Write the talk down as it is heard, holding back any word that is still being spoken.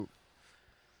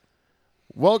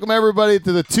Welcome, everybody,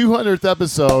 to the 200th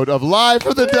episode of Live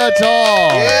from the Dutch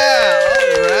Hall. Yeah,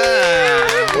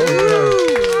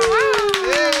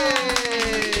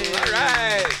 all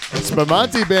right. It's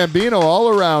Bamonte Bambino all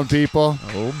around, people.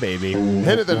 Oh, baby.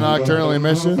 Hit it, the Nocturnal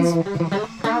Emissions.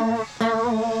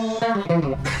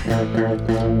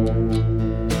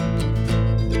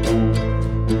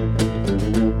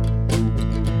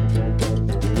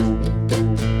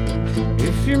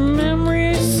 If your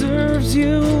memory serves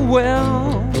you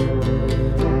well,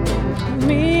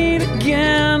 meet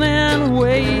again and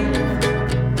wait.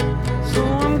 So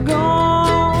I'm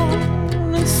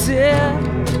gonna sit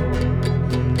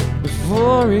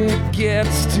before it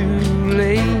gets too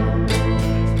late.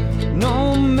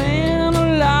 No man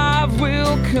alive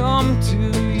will come to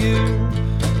you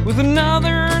with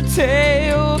another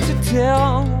tale to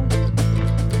tell.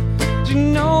 Do you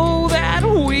know that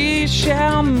we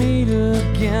shall meet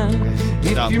again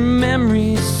if your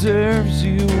memory serves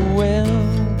you well?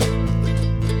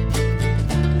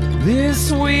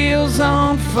 This wheel's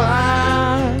on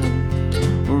fire,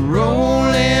 we're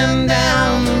rolling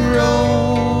down the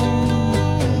road.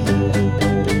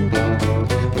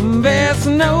 Best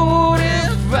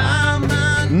notify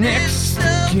my next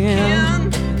of kin,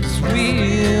 this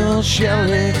wheel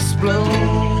shall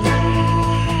explode.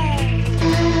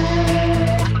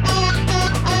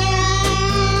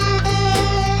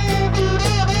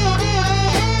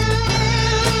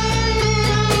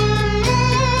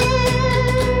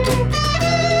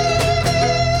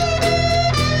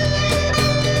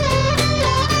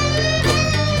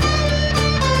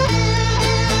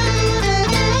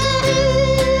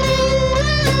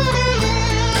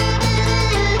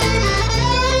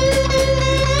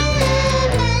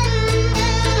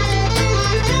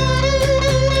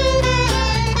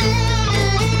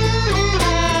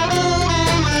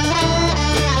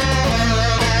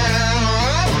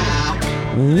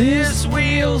 This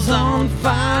wheel's on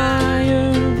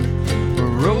fire, we're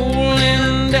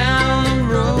rolling down the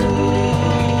road.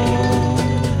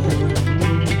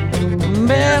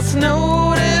 Best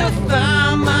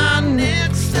notify my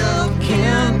next of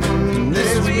kin,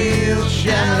 this wheel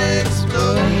shall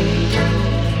explode.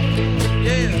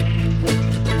 Yeah.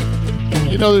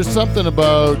 You know, there's something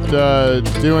about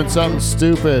doing something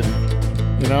stupid,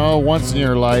 you know, once in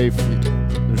your life.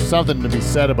 There's something to be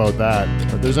said about that.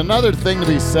 But there's another thing to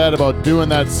be said about doing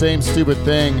that same stupid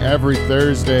thing every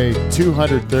Thursday,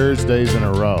 200 Thursdays in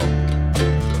a row.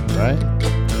 Right?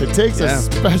 It takes a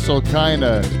special kind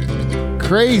of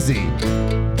crazy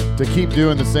to keep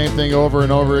doing the same thing over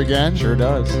and over again. Sure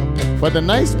does. But the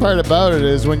nice part about it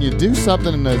is when you do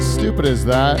something as stupid as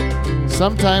that,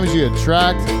 sometimes you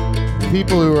attract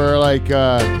people who are like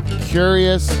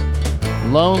curious,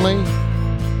 lonely.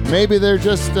 Maybe they're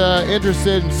just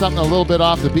interested in something a little bit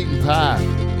off the beaten path.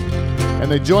 And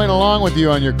they join along with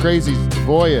you on your crazy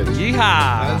voyage.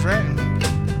 Yeehaw! That's right.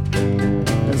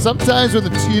 And sometimes when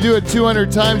you do it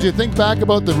 200 times, you think back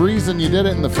about the reason you did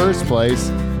it in the first place.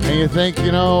 And you think,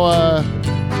 you know, I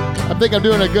think I'm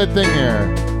doing a good thing here.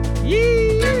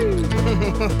 Yee!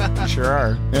 Sure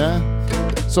are. Yeah?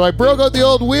 So I broke out the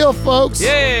old wheel, folks.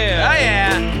 Yeah! Oh,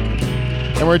 yeah!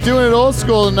 And we're doing it old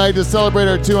school tonight to celebrate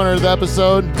our 200th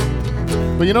episode.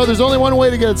 But you know, there's only one way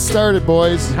to get it started,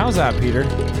 boys. How's that, Peter?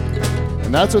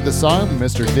 And that's what the song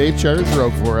Mr. Dave Charters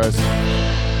wrote for us.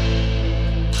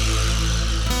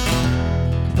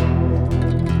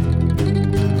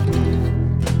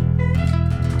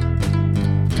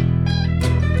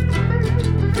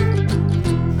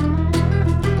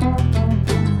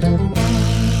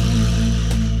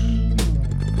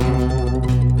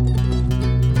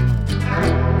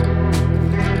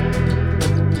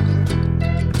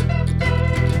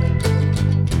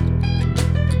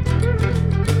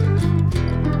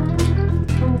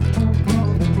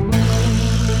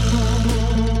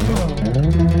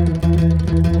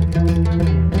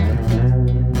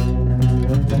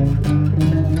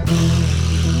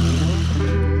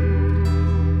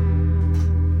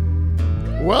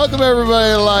 Welcome,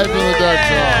 everybody, live from the Dutch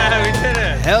Hall. We did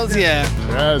it! Hells yeah.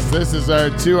 Yes, this is our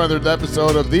 200th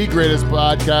episode of the greatest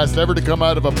podcast ever to come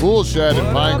out of a pool shed in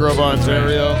Pine Grove,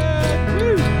 Ontario.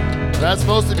 That's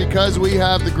mostly because we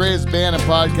have the greatest band in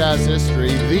podcast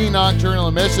history, the Nocturnal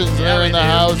Emissions. They're in the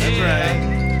house. That's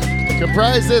right.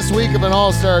 Comprised this week of an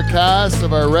all-star cast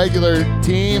of our regular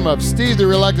team of Steve the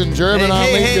Reluctant German on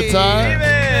lead guitar.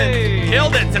 Steven!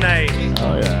 Killed it tonight.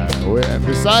 Oh, yeah. And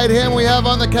beside him, we have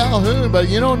on the Calhoun, but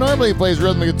you know, normally he plays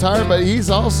rhythm guitar, but he's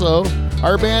also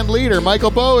our band leader.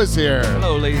 Michael Bowe is here.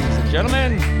 Hello, ladies and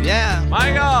gentlemen. Yeah.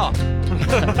 Michael!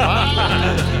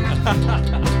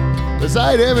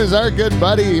 Beside him is our good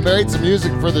buddy. He made some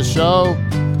music for the show.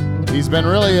 He's been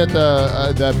really at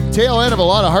the tail end of a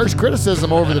lot of harsh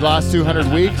criticism over the last 200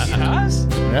 weeks. He has?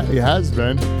 Yeah, he has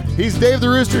been. He's Dave the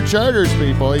Rooster Charters,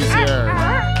 people. He's here.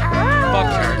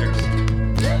 Fuck Chargers.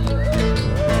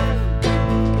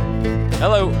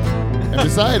 Hello. And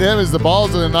beside him is the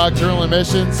balls of the Nocturnal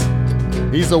Emissions.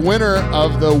 He's the winner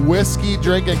of the whiskey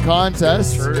drinking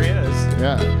contest. Sure he is.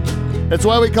 Yeah. That's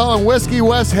why we call him Whiskey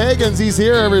Wes Higgins. He's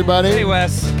here, everybody. Hey,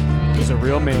 Wes. He's a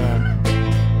real man.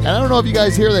 And I don't know if you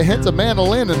guys hear the hint of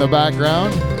mandolin in the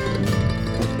background.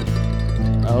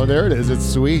 Oh, there it is. It's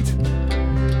sweet.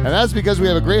 And that's because we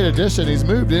have a great addition. He's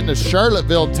moved into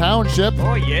Charlottesville Township.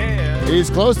 Oh, yeah. He's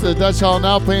close to the Dutch Hall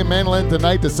now, playing mandolin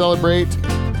tonight to celebrate.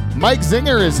 Mike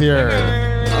Zinger is here.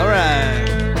 All right.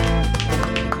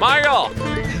 Michael.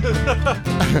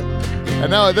 And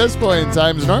now at this point in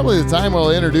time is normally the time we'll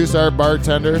introduce our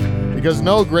bartender, because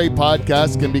no great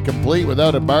podcast can be complete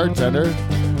without a bartender.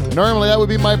 Normally that would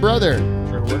be my brother,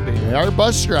 Sure would be. our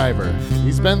bus driver.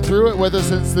 He's been through it with us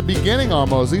since the beginning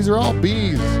almost. These are all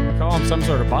B's. Call him some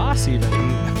sort of boss even.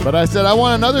 But I said I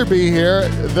want another B here,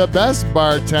 the best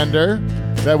bartender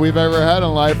that we've ever had in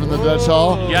life in the Dutch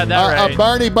Hall. Yeah, that right.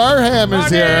 Barney Barham is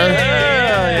here.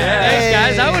 Thanks,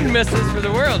 guys. I wouldn't miss this for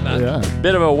the world, man. Yeah.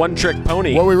 Bit of a one-trick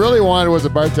pony. What we really wanted was a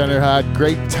bartender who had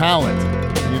great talent,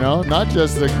 not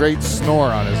just a great snore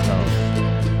on his nose.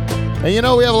 And we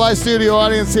have a live studio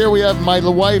audience here. We have my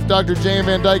wife, Dr. Jane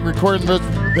Van Dyke, recording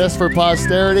this for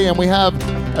posterity. And we have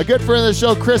a good friend of the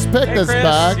show, Chris Pick, Hey, that's Chris.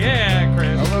 back. Yeah,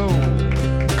 Chris. Hello.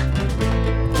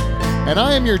 And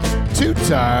I am your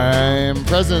two-time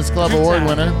President's Club Award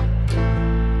winner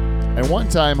and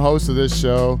one-time host of this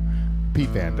show, Pete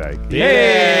Van Dyke.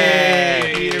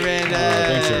 Yay! Peter Van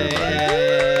thanks, Dyke.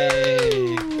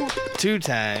 2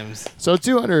 times. So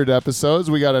 200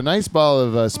 episodes. We got a nice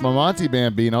bottle of Spumante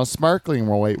Bambino sparkling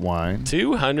white wine.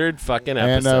 200 fucking And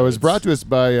episodes. it was brought to us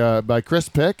by Chris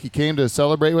Pick. He came to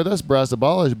celebrate with us, brought us a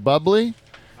bottle of bubbly.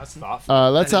 That's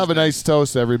thoughtful. Let's have a nice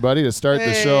toast, everybody, to start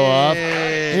the show off.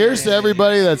 Here's to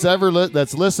everybody that's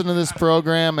that's listened to this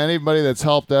program, anybody that's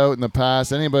helped out in the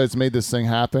past, anybody that's made this thing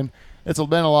happen. It's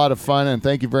been a lot of fun, and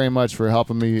thank you very much for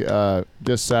helping me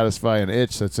just satisfy an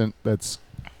itch that's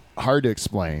hard to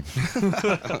explain.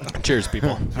 Cheers,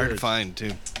 people. Hard to find,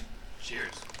 too.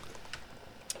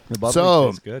 The bubbly So,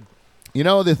 tastes good.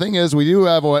 the thing is, we do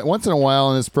have once in a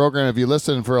while in this program, if you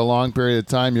listen for a long period of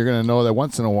time, you're going to know that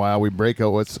once in a while we break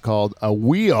out what's called a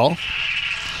wheel.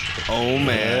 Oh,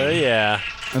 man. Yeah.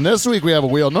 And this week we have a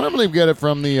wheel. Normally we get it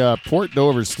from the Port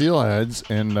Dover Steelheads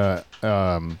in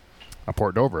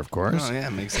Port Dover, of course. Oh, yeah,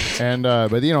 makes sense. And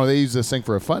but they use this thing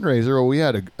for a fundraiser. Well, we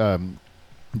had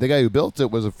the guy who built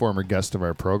it was a former guest of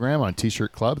our program on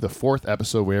T-Shirt Club, the 4th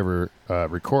episode we ever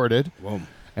recorded. Whoa.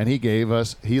 And he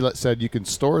said you can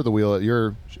store the wheel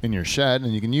in your shed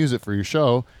and you can use it for your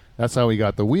show. That's how we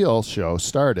got the wheel show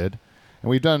started. And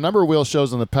we've done a number of wheel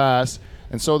shows in the past.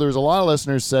 And so there's a lot of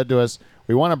listeners said to us,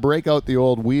 we want to break out the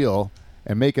old wheel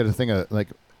and make it a thing of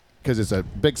because it's a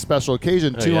big special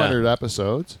occasion, 200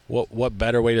 episodes. What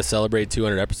better way to celebrate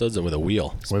 200 episodes than with a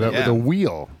wheel? With a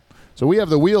wheel. So we have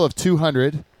the wheel of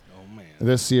 200 Oh, man.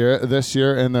 this year,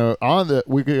 and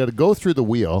we got to go through the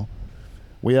wheel.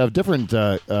 We have different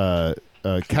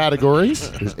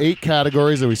categories. There's 8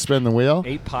 categories that we spin the wheel.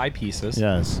 8 pie pieces.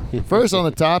 Yes. First on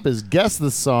the top is Guess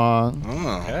the Song.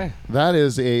 Oh. Okay. That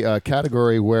is a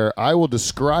category where I will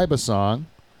describe a song,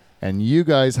 and you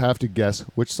guys have to guess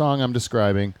which song I'm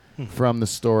describing from the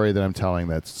story that I'm telling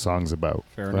that song's about.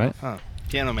 Fair right? enough. Huh.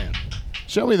 Piano Man.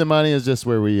 Show Me the Money is just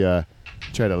where we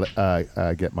try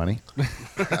to get money.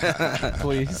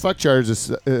 Please. Fuck charge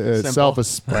is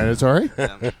self-explanatory.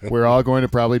 We're all going to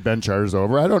probably bend charges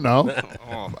over. I don't know.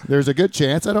 Oh. There's a good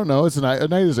chance. I don't know. It's a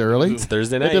night is early. It's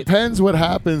Thursday It night. depends what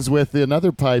happens with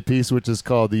another pie piece, which is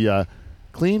called the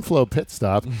Clean Flow Pit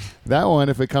Stop. That one,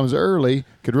 if it comes early,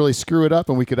 could really screw it up,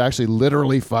 and we could actually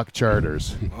literally fuck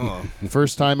charters. Oh.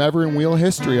 First time ever in wheel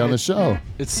history on the show.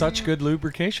 It's such good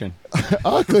lubrication.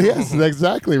 Oh, yes,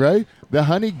 exactly right. The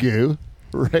honey goo,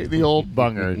 right? The old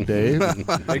bunger, Dave.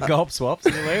 Big gulp swap.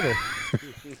 See you later.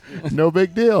 No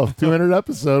big deal. 200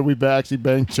 episode, we actually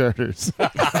banged charters.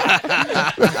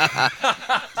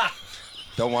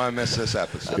 Don't want to miss this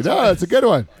episode. No, that's a good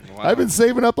one. Wow. I've been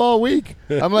saving up all week.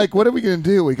 I'm like, what are we going to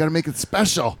do? We got to make it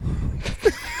special.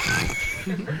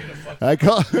 I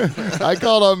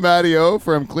called on Matty O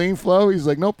from Clean Flow. He's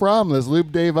like, no problem. Let's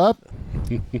lube Dave up.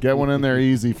 Get one in there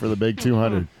easy for the big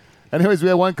 200. Anyways, we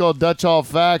had one called Dutch Hall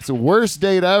Facts. Worst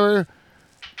date ever.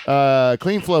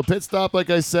 Clean Flow Pit Stop, like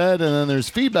I said. And then there's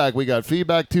feedback. We got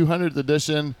feedback 200th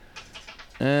edition.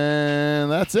 And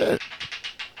that's it.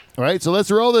 All right, so let's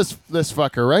roll this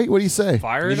fucker, right? What do you say?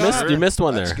 Fire You it missed, up. you missed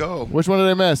one Let's there. go. Which one did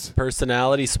I miss?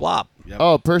 Personality swap.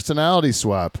 Oh, personality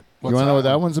swap. You want to know what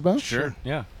that one's about? Sure.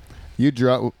 Yeah. You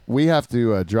draw. We have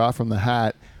to draw from the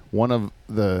hat one of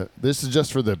the. This is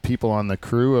just for the people on the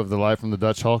crew of the Live from the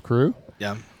Dutch Hall crew.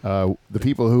 Yeah. The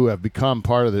people who have become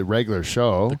part of the regular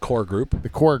show, The core group. the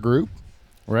core group,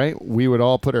 right? We would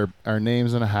all put our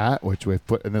names in a hat, which we've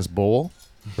put in this bowl,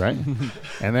 right?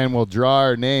 And then we'll draw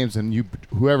our names, and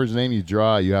whoever's name you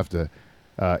draw, you have to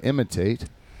imitate,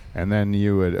 and then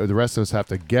the rest of us have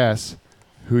to guess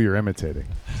who you're imitating.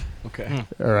 Okay.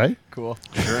 All right? Cool.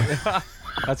 Sure.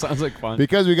 That sounds like fun.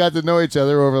 Because we got to know each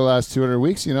other over the last 200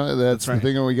 weeks, that's the right.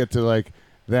 thing when we get to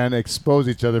then expose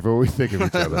each other for what we think of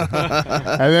each other.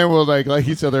 And then we'll like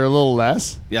each other a little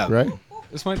less. Yeah. Right?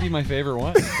 This might be my favorite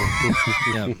one.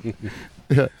 Yeah.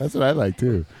 Yeah, that's what I like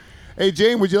too. Hey,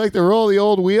 Jane, would you like to roll the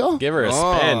old wheel? Give her a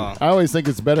Oh. spin. I always think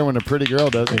it's better when a pretty girl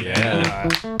does it. Yeah.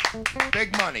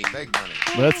 Big money, big money.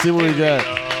 Let's see what we got.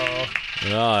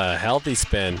 Oh, a healthy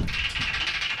spin.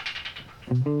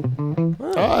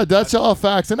 Oh, Dutch Hall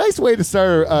Facts. A nice way to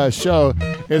start a show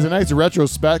is a nice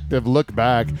retrospective look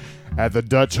back at the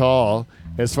Dutch Hall.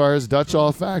 As far as Dutch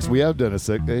Hall Facts, we have done a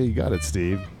segment. Hey, you got it,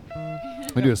 Steve.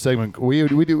 We do a segment. We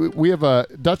have a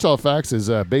Dutch Hall Facts is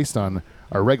based on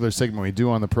our regular segment we do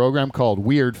on the program called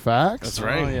Weird Facts. That's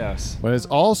right. Oh, yes. But it's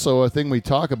also a thing we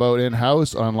talk about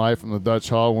in-house on Live from the Dutch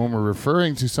Hall when we're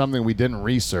referring to something we didn't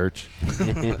research.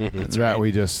 That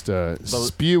we just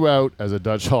spew out as a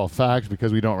Dutch Hall fact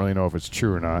because we don't really know if it's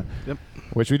true or not. Yep.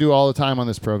 Which we do all the time on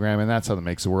this program, and that's how that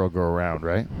makes the world go around,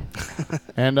 right?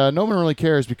 And no one really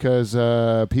cares because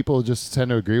people just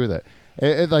tend to agree with it.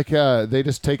 They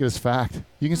just take it as fact.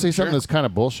 You can say something that's kind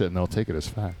of bullshit, and they'll take it as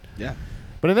fact. Yeah.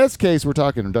 But in this case, we're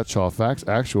talking Dutch Hall Facts,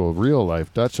 actual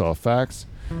real-life Dutch Hall Facts.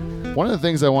 One of the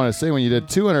things I want to say, when you did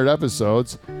 200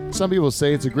 episodes, some people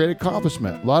say it's a great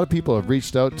accomplishment. A lot of people have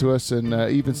reached out to us and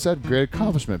even said, great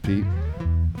accomplishment, Pete.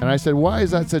 And I said, why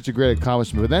is that such a great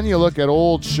accomplishment? But then you look at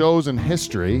old shows in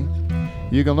history.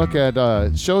 You can look at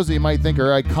shows that you might think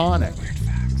are iconic.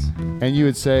 And you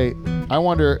would say, I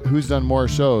wonder who's done more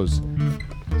shows,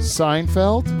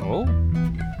 Seinfeld Oh.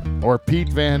 or Pete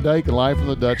Van Dyke Live from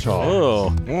the Dutch Hall? Oh.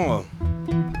 Whoa.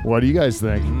 What do you guys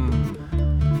think?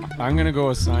 I'm going to go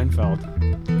with Seinfeld.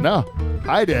 No,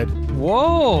 I did.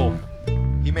 Whoa.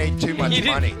 He made too much He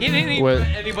money. didn't even Wait.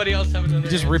 let anybody else have another.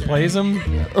 Just answer. replays him.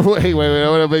 Wait. I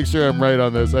want to make sure I'm right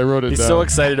on this. I wrote it He's down. so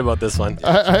excited about this one.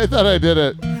 I thought I did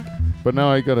it, but now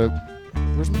I gotta.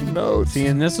 Where's my notes? See,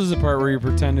 and this is the part where you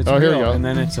pretend it's Oh, here real, we go. and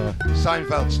then it's a...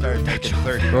 Seinfeld started making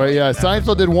 30. Right, yeah.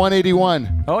 Seinfeld did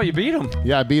 181. Oh, you beat him.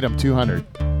 Yeah, I beat him 200.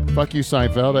 Fuck you,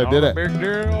 Seinfeld. I did Oh, it. Big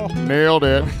deal. Nailed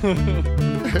it.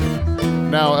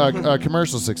 Now,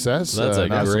 commercial success. That's a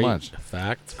not so great much.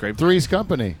 fact. Great. Three's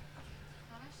Company.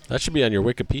 That should be on your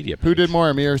Wikipedia page. Who did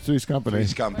more? Me or Three's Company?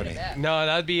 Three's Company. No,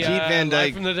 that'd be Pete Van Live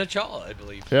Dyke. from the Dutch Hall, I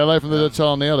believe. Yeah, Life from the Dutch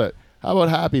Hall nailed it. How about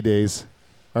Happy Days?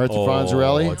 Arthur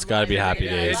Fonzarelli. It's got to be Happy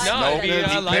Days. No, it'd be Pete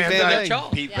Live from the Van Dutch Dyke. Hall.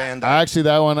 Pete Van Dyke. Actually,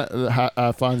 that one,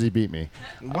 Fonzie beat me.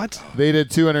 What? They did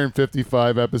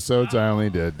 255 episodes. I only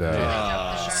did.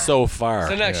 So far.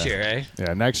 So next year, eh?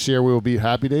 Yeah, next year we will beat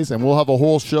Happy Days, and we'll have a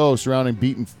whole show surrounding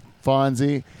beating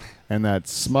Fonzie and that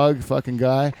smug fucking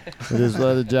guy with his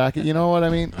leather jacket. You know what I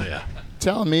mean? Oh, yeah.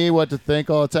 Telling me what to think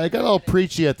all the time. I got all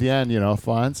preachy at the end,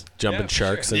 Fonz. Jumping Yeah,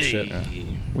 sharks sure. and shit. Yeah.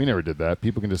 We never did that.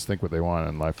 People can just think what they want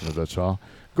in Life from the Dutch Hall.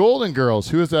 Golden Girls.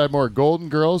 Who has that more, Golden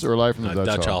Girls or Life from the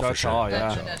Dutch Hall? For Dutch sure. Hall,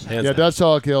 yeah. Hands Yeah, down. Dutch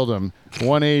Hall killed him.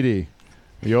 180.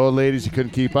 The old ladies, you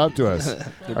couldn't keep up to us.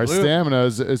 Our blue. stamina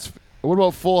is. What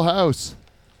about Full House?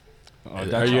 Oh, Are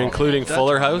Dutch you Hall. including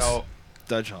Fuller House?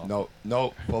 Dutch Hall.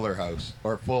 No, Fuller House.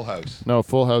 Or Full House. No,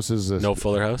 Full House is. No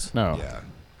Fuller House? No. Yeah.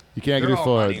 You can't They're do all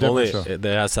Full House. money. Different Only show. it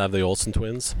has to have the Olsen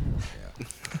twins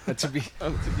To be...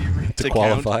 to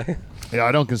qualify. Yeah,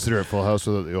 I don't consider it Full House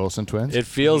without the Olsen twins. It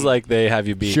feels like they have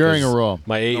you beat. Sharing 'cause a role.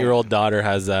 My 8-year-old daughter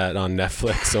has that on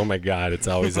Netflix. Oh my god, it's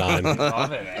always on.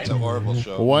 It's a horrible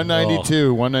show.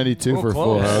 192. 192 Oh, for Full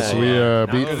close. House. Yeah,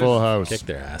 We beat Full House. Kick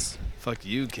their ass. Fuck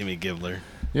you, Kimmy Gibbler.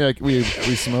 Yeah, we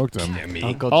smoked them.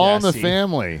 Uncle All in the Jesse.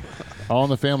 family. All in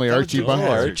the family. Archie Oh, Bunker.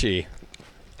 Archie.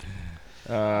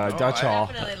 Dutch Hall.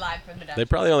 Definitely live from the Dutch They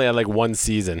probably only had like one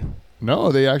season.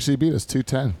 No, they actually beat us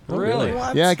 210. Really?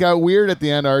 Yeah, it got weird at the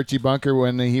end, Archie Bunker,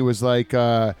 when he was like,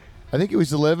 I think he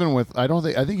was living with, I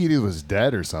think he was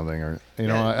dead or something, or Yeah,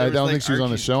 I there was don't like think she was on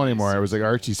the Archie's show place. anymore. It was like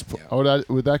Archie's. Yeah. Oh,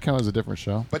 would that count as a different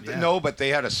show? But but they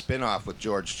had a spin-off with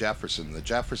George Jefferson. The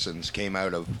Jeffersons came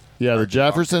out of Yeah, the Archie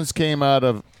Jeffersons came out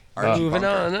of. Archie Moving Bunker.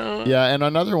 on. No. Yeah, and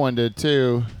another one did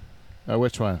too.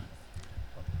 Which one?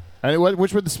 And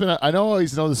which were the spin-off? I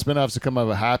always know the spin-offs that come out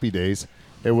of Happy Days.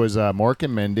 It was Mork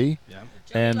and Mindy,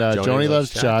 and Joni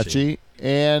Loves Chachi,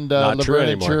 and Laverne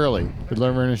and Shirley.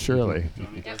 Laverne and Shirley.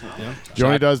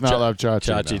 Joni does not love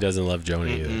Chachi. Chachi doesn't love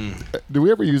Joni either. Did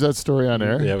we ever use that story on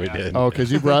air? Yeah, we did. Oh,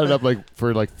 because you brought it up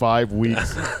for 5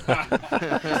 weeks. So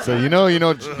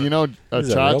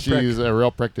Chachi is a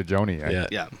real prick to Joni. Eh?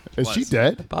 Yeah. Is she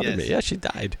dead? Bobby, yeah, she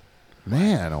died.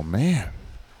 Man, oh man,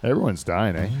 everyone's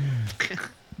dying, eh?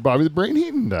 Bobby the Brain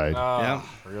Heaton died.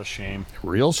 Real shame.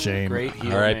 Real shame. Great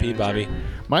heel R.I.P. manager. Bobby.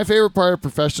 My favorite part of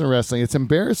professional wrestling, it's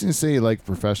embarrassing to say you like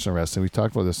professional wrestling. We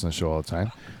talk about this on the show all the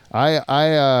time. I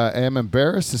am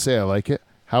embarrassed to say I like it.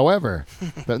 However,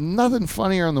 there's nothing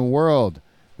funnier in the world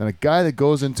than a guy that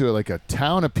goes into it like a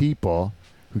town of people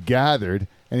who gathered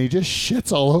and he just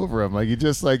shits all over them. Like he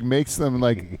just like makes them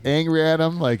like angry at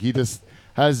him. Like he just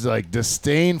has like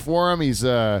disdain for him. He's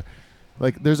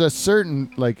like there's a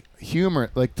certain like humor.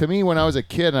 Like to me when I was a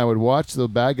kid and I would watch the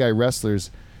bad guy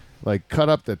wrestlers like cut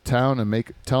up the town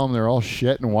and tell them they're all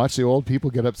shit and watch the old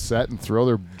people get upset and throw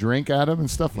their drink at them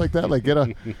and stuff like that. Like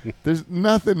there's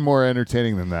nothing more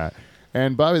entertaining than that.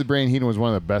 And Bobby the Brain Heenan was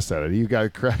one of the best at it. He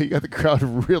got the crowd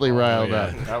really riled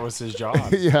up. That was his job.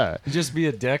 Yeah. He'd just be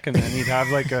a dick, and then he'd have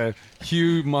like a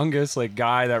humongous like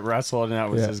guy that wrestled, and that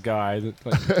was his guy.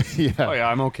 Yeah. Oh yeah,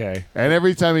 I'm okay. And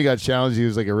every time he got challenged, he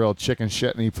was like a real chicken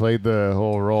shit, and he played the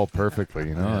whole role perfectly.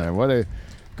 You know, and what a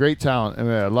great talent, and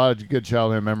a lot of good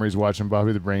childhood memories watching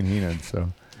Bobby the Brain Heenan.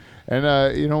 So, and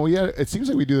it seems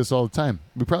like we do this all the time.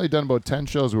 We've probably done about 10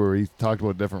 shows where we talked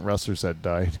about different wrestlers that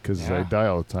died because they die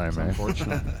all the time, man.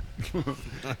 Unfortunate.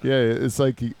 Yeah,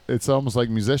 it's almost like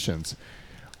musicians,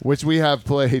 which we have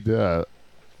played a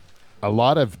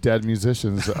lot of dead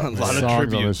musicians songs on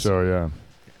the show. Yeah.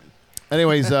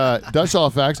 Anyways, Dutch Hall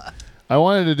Facts. I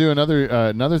wanted to do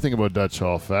another thing about Dutch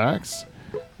Hall Facts.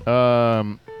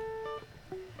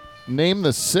 Name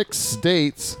the 6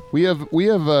 states. We have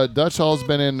Dutch Hall's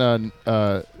been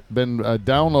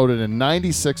downloaded in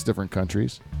 96 different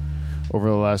countries over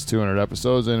the last 200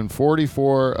 episodes, and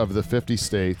 44 of the 50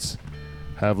 states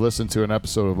have listened to an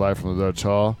episode of Live from the Dutch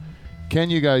Hall. Can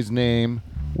you guys name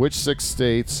which 6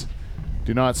 states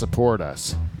do not support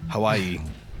us? Hawaii.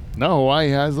 No,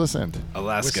 Hawaii has listened.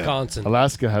 Alaska. Wisconsin.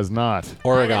 Alaska has not.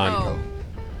 Oregon.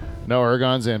 No,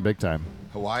 Oregon's in big time.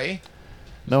 Hawaii?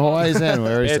 No, Hawaii's in.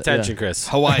 Pay attention, Chris.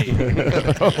 Hawaii.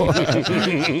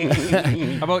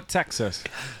 How about Texas?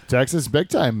 Texas, big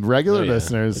time. Regular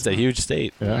listeners. It's a huge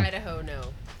state. Yeah. Idaho, no.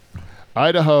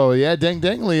 Idaho, yeah, ding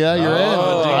ding, Leah, you're in.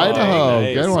 Idaho,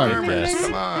 nice. good one. Yes.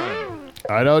 Come on.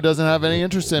 Idaho doesn't have any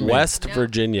interest in me. West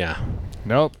Virginia.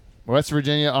 Nope. West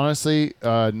Virginia, honestly,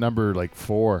 number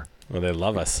 4. Well, they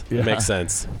love us. Yeah. It makes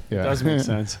sense. Yeah. Does make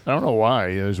sense. I don't know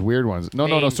why. There's weird ones.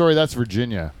 No, sorry, that's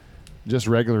Virginia. Just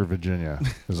regular Virginia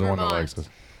is the one that likes us.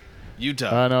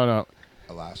 Utah. No.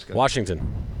 Alaska.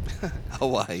 Washington.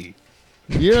 Hawaii.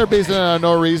 You're based on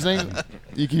no reasoning.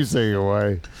 You keep saying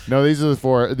Hawaii. No, these are the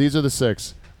 4. These are the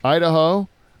 6. Idaho,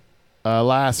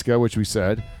 Alaska, which we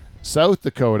said. South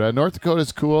Dakota. North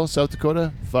Dakota's cool. South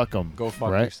Dakota, fuck them. Go fuck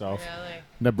right? yourself. Really?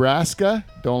 Nebraska,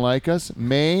 don't like us.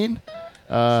 Maine,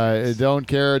 don't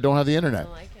care. Don't have the internet.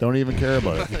 Don't like it. Don't even care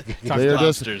about it. Talk They are to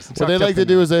just lobsters. what they like to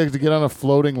do is they like to get on a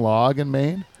floating log in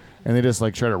Maine, and they just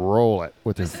like try to roll it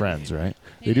with their friends. Right?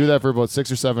 They do that for about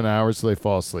 6 or 7 hours till they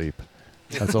fall asleep.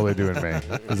 That's all they do in Maine.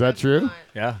 Is that true?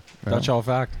 Yeah. Dutch Hall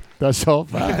fact. That's all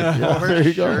fact. Yeah, there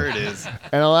you go. Sure it is.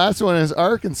 And the last one is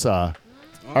Arkansas.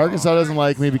 Arkansas doesn't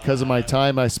like me because of my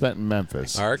time I spent in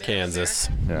Memphis.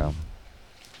 Arkansas. Yeah.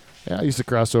 Yeah, I used to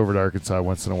cross over to Arkansas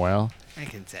once in a while.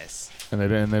 Arkansas. And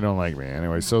they don't like me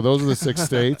anyway. So those are the 6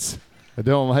 states that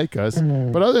don't like us.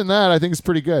 But other than that, I think it's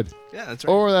pretty good. Yeah, that's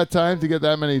right. Over that time to get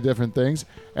that many different things.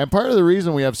 And part of the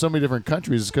reason we have so many different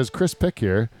countries is because Chris Pick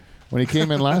here, when he came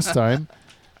in last time,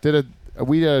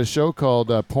 we did a show called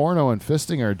Porno and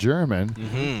Fisting Are German,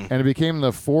 and it became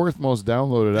the 4th most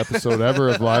downloaded episode ever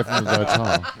of Live from the Dutch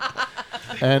Hall.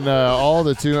 And all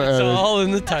the It's all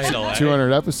in the title.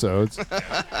 200 episodes.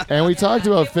 And we talked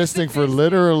about fisting for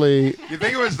literally... You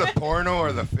think it was the porno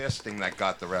or the fisting that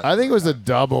got the rest? I think it was a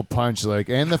double punch,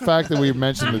 and the fact that we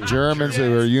mentioned the Germans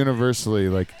who are universally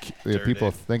people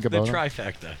think The about it.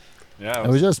 trifecta. Yeah. It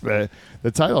was just the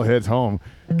title hits home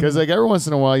because every once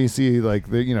in a while you see you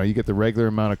get the regular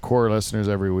amount of core listeners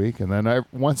every week, and then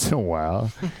once in a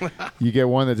while you get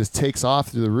one that just takes off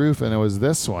through the roof, and it was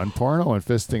this one, Porno and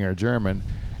Fisting Are German,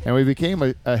 and we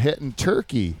became a hit in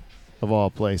Turkey of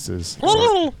all places.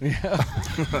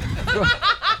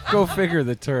 Go figure,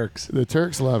 the Turks. The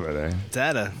Turks love it, eh?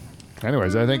 Data.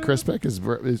 Anyways, I think Chris Peck is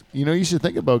you should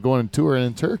think about going and touring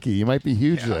in Turkey. You might be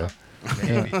huge there.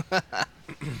 Maybe.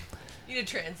 a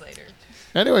translator.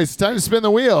 Anyways, it's time to spin the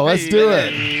wheel. Let's do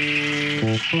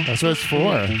it. That's what it's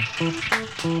for.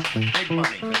 Big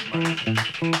money.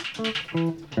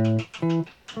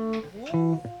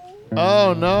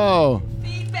 Oh, no.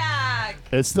 Feedback.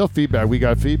 It's still feedback. We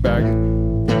got feedback.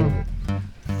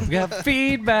 We got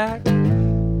feedback.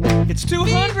 It's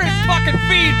 200 fucking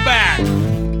feedback.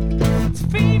 It's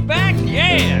feedback,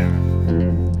 yeah.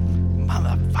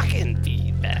 Motherfucking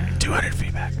feedback. 200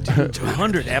 feedback.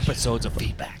 200 episodes of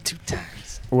feedback. 2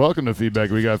 times. Welcome to Feedback.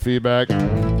 We got feedback.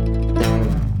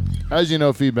 As you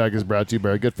know, feedback is brought to you by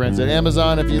our good friends at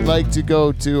Amazon. If you'd like to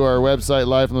go to our website,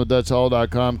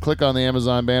 livefromthedutchhall.com, click on the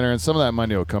Amazon banner, and some of that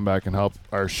money will come back and help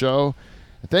our show.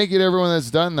 And thank you to everyone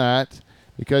that's done that,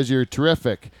 because you're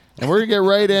terrific. And we're going to get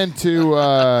right into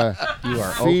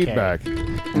feedback.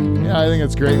 Yeah, I think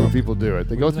it's great when people do it.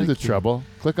 They go through the trouble,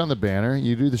 click on the banner,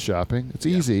 you do the shopping. It's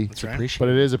easy, but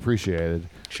it is appreciated.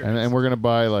 Sure and we're going to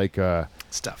buy like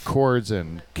stuff, cords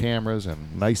and cameras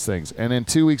and nice things. And in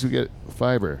 2 weeks, we get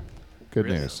fiber. Good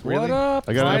news. What up?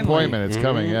 I got an appointment. It's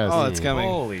coming, yes. Oh, it's coming.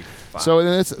 Holy fuck. So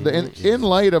in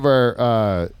light of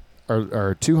our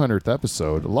 200th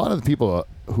episode, a lot of the people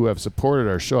who have supported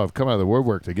our show have come out of the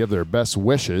woodwork to give their best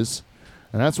wishes,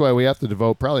 and that's why we have to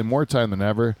devote probably more time than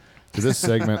ever to this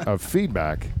segment of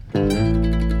feedback.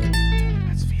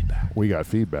 That's feedback. We got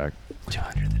feedback.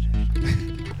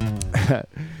 200.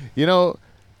 You know,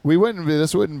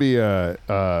 this wouldn't be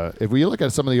if we look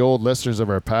at some of the old listeners of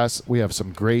our past, we have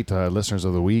some great listeners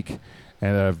of the week,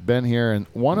 and have been here, and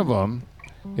one of them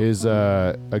is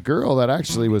a girl that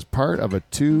actually was part of a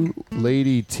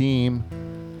 2-lady team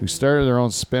who started their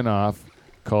own spin-off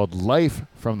called Life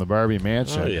from the Barbie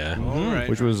Mansion. Oh, yeah.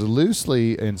 Which was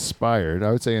loosely inspired,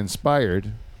 I would say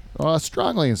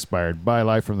strongly inspired by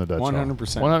Life from the Dutch Hall. 100%.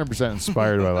 100%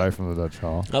 inspired by Life from the Dutch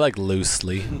Hall. I like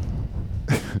loosely.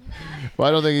 Well,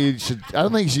 I don't think you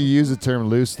should use the term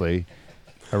loosely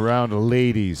around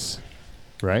ladies,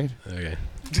 right? Okay.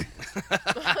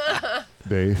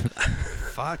 Dave.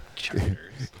 Fuck charters.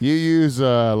 You use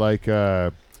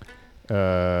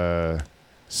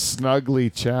snugly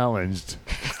challenged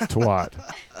twat.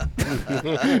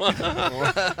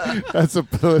 That's a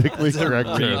politically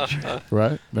correct term,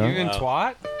 right? No? Even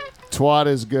twat? Twat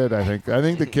is good, I think. I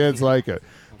think the kids like it.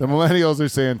 The millennials are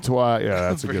saying twat. Yeah,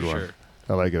 that's a good one.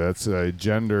 I like it. That's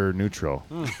gender neutral.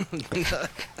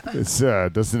 It's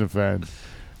doesn't offend.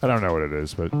 I don't know what it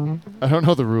is, but I don't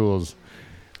know the rules.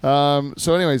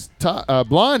 So, anyways,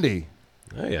 Blondie.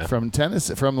 Oh, yeah. From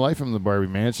Tennessee, from Life from the Barbie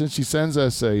Mansion, she sends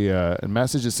us a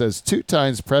message that says 2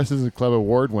 times President's Club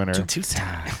Award winner Two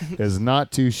times. is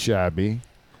not too shabby.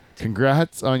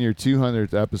 Congrats on your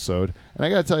 200th episode. And I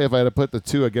got to tell you, if I had to put the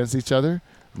two against each other,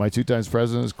 my 2 times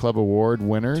President's Club Award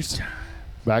winners,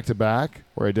 back to back,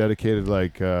 where I dedicated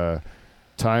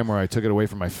time where I took it away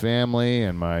from my family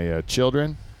and my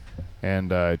children,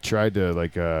 and I tried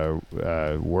to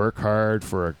work hard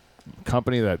for a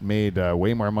company that made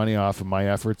way more money off of my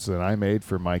efforts than I made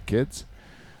for my kids.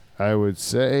 I would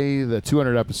say the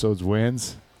 200 episodes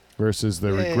wins versus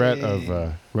the regret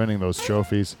of winning those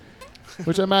trophies,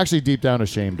 which I'm actually deep down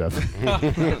ashamed of.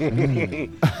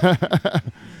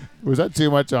 Was that too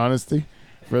much honesty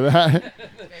for that?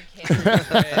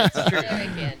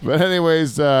 But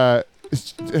anyways,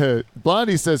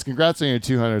 Blondie says, congrats on your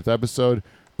 200th episode.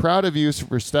 Proud of you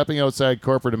for stepping outside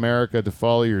corporate America to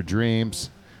follow your dreams.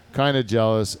 Kind of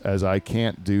jealous as I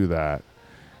can't do that.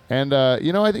 And, I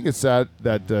think it's sad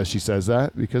that she says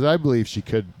that, because I believe she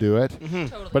could do it.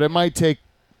 Totally. But it might take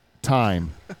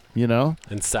time,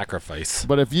 And sacrifice.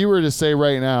 But if you were to say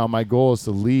right now, my goal is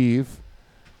to leave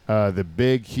the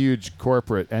big, huge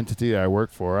corporate entity that I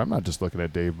work for. I'm not just looking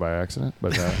at Dave by accident,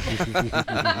 but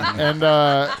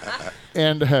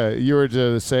and you were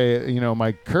to say,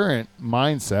 my current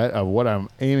mindset of what I'm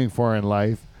aiming for in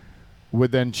life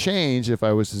would then change if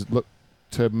I was to look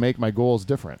to make my goals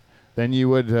different. Then you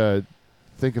would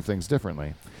think of things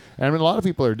differently. And a lot of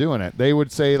people are doing it. They would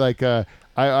say,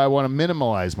 I want to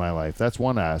minimalize my life. That's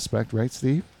one aspect, right,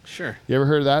 Steve? Sure. You ever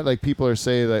heard of that? Like, people are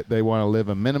saying that they want to live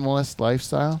a minimalist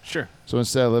lifestyle. Sure. So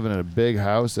instead of living in a big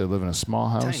house, they live in a small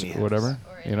house Tiny or whatever.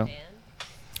 Or in a van.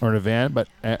 Or in a van,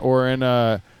 or in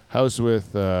a house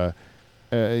with,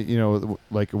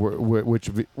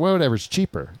 whatever's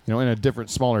cheaper. In a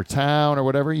different, smaller town or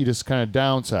whatever. You just kind of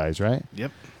downsize, right?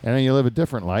 Yep. And then you live a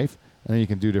different life, and then you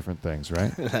can do different things,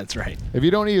 right? That's right. If you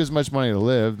don't need as much money to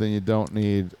live, then you don't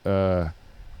need to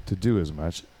do as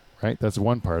much, right? That's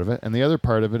one part of it. And the other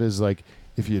part of it is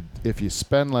if you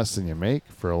spend less than you make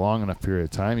for a long enough period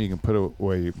of time, you can put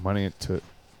away money to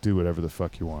do whatever the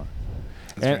fuck you want.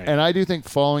 That's right. And I do think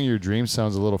following your dreams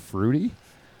sounds a little fruity,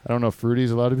 I don't know if fruity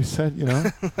is allowed to be said, you know?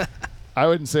 I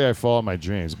wouldn't say I follow my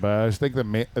dreams, but I think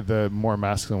the more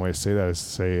masculine way to say that is to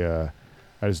say,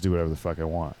 I just do whatever the fuck I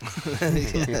want.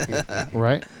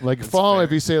 Right? Like,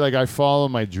 if you say, like, I follow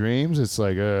my dreams, it's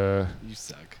like, You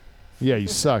suck. yeah, you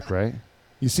suck, right?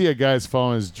 You see a guy that's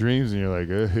following his dreams, and you're like,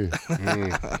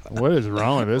 what is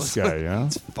wrong with this guy, you know?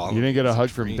 You didn't get a hug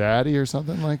from daddy or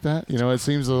something like that? You know, it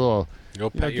seems a little,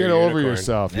 get over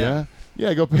yourself, yeah?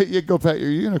 Yeah, go pet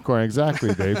your unicorn.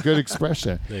 Exactly, Dave. Good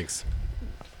expression. Thanks.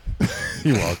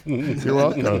 You're welcome. You're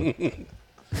welcome.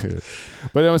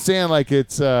 But I'm saying, like,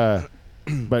 it's,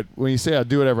 but when you say I'll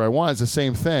do whatever I want, it's the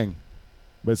same thing,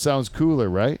 but it sounds cooler,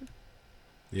 right?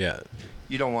 Yeah.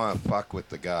 You don't want to fuck with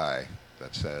the guy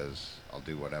that says, I'll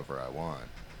do whatever I want.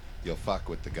 You'll fuck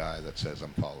with the guy that says,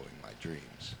 I'm following my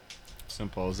dreams.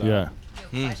 Simple as that. Yeah.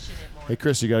 You'll question it more. Hey,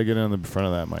 Chris, you got to get in the front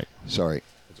of that mic. Sorry.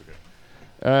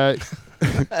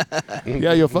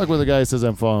 Yeah, you'll fuck with a guy that says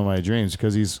I'm following my dreams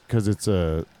because it's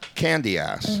a Candy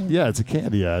ass. yeah, it's a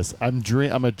candy ass. I'm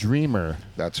a dreamer,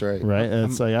 That's right. right? And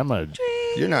it's like I'm a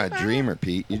You're not a dreamer,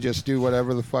 Pete. You just do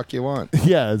whatever the fuck you want.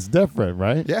 yeah, it's different,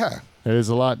 right? Yeah. It is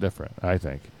a lot different, I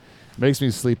think. Makes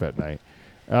me sleep at night.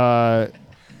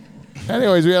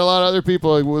 Anyways, we had a lot of other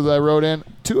people that wrote in.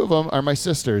 2 of them are my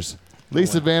sisters.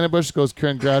 Lisa Vandenbush goes,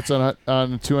 congrats on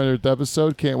the 200th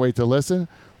episode. Can't wait to listen.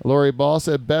 Lori Ball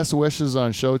said, best wishes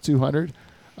on show 200.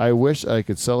 I wish I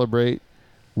could celebrate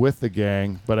with the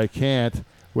gang, but I can't.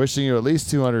 Wishing you at least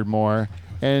 200 more.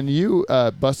 And you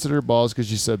busted her balls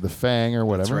because you said the fang or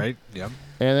whatever. That's right. Yep.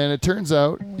 And then it turns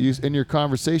out, in your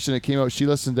conversation, it came out she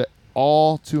listened to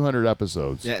all 200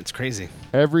 episodes. Yeah, it's crazy.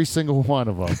 Every single one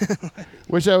of them.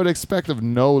 Which I would expect of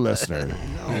no listener.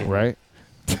 Right?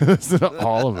 To listen to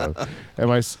all of them.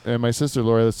 And my sister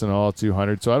Lori listened to all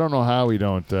 200. So I don't know how we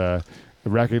don't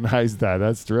recognize that.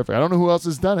 That's terrific. I don't know who else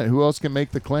has done it. Who else can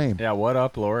make the claim? Yeah, what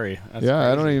up, Lori? That's Yeah,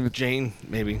 I crazy. don't even... Jane,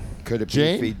 maybe. Could it be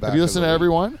Jane, feedback? have you listened to of the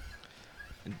week? everyone?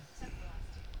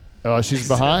 Oh, she's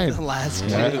behind. The last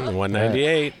Yeah. two.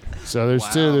 198. So there's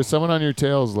Wow. 2. There's someone on your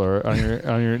tails, Laura.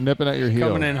 On your nipping at your heel.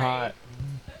 Coming in hot.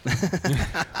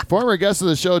 Former guest of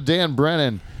the show, Dan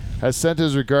Brennan, has sent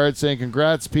his regards saying,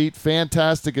 congrats, Pete.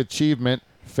 Fantastic achievement.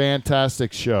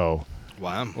 Fantastic show.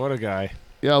 Wow. What a guy.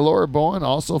 Yeah, Laura Bowen,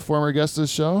 also former guest of the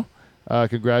show.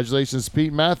 Congratulations,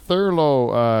 Pete. Matt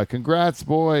Thurlow, congrats,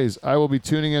 boys. I will be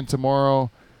tuning in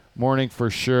tomorrow morning for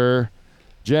sure.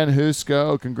 Jen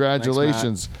Husko,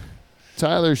 congratulations.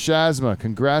 Tyler Shazma,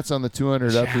 congrats on the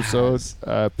 200 episodes,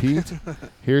 Pete.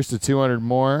 Here's to 200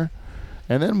 more.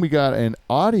 And then we got an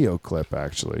audio clip,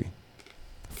 actually,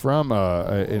 from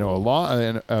I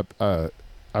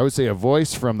would say a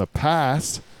voice from the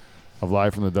past of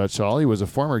Live from the Dutch Hall. He was a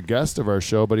former guest of our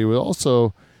show, but he was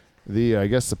also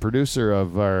the producer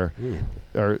of our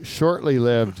shortly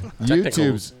lived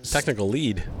YouTube's technical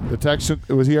lead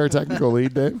was he our technical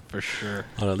lead, Dave? For sure.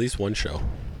 on at least one show.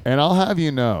 And I'll have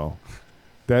you know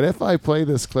that if I play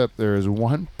this clip, there is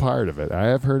one part of it. I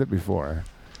have heard it before.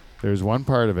 There's one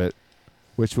part of it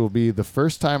which will be the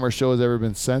first time our show has ever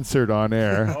been censored on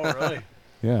air. Oh, really?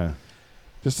 Yeah.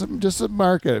 Just to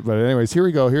mark it. But anyways, here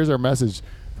we go. Here's our message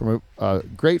from a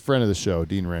great friend of the show,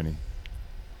 Dean Rennie.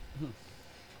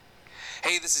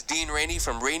 Hey, this is Dean Rainey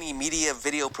from Rainey Media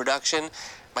Video Production.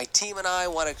 My team and I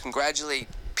want to congratulate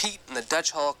Pete and the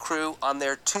Dutch Hall crew on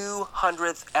their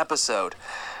 200th episode.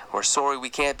 We're sorry we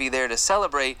can't be there to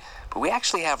celebrate, but we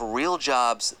actually have real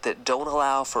jobs that don't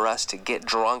allow for us to get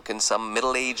drunk in some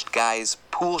middle-aged guy's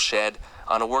pool shed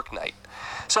on a work night.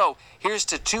 So, here's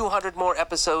to 200 more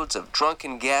episodes of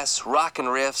drunken guests, rockin'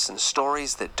 riffs, and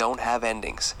stories that don't have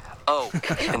endings. Oh,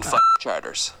 and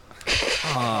charters. Did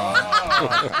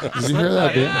you hear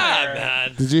that beep?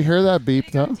 man. Did you hear that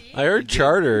beep, though? I heard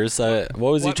charters. What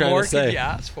was he What trying more to say? could you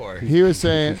ask for? He was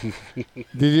saying,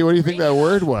 what do you think that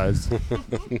word was?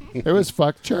 It was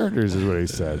fuck charters is what he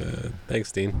said.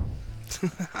 Thanks, Dean.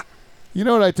 You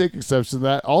know what? I take exception to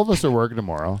that. All of us are working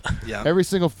tomorrow. Yeah. Every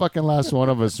single fucking last one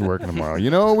of us is working tomorrow.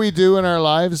 You know what we do in our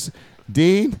lives?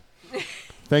 Dean,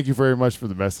 thank you very much for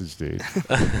the message, Dean.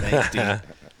 Thanks, Dean.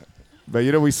 But,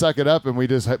 we suck it up and we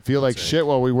just feel like shit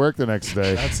while we work the next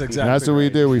day. That's And exactly that's what we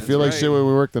right. do. We feel like right. shit when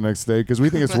we work the next day because we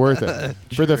think it's worth it.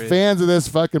 For the True. fans of this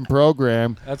fucking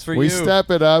program, That's for we you. step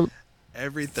it up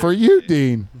Everything. for you,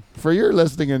 Dean, for your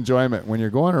listening enjoyment. When you're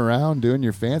going around doing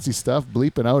your fancy stuff,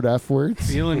 bleeping out F words.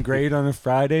 Feeling great on a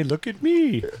Friday. Look at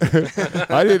me.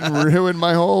 I didn't ruin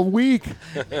my whole week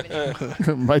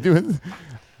by doing.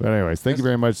 But anyways, thank you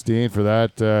very much, Dean, for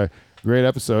that great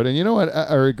episode. And you know what?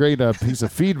 Or a great piece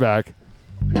of feedback.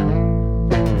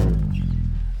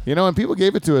 You know, and people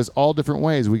gave it to us all different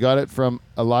ways. We got it from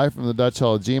live from the Dutch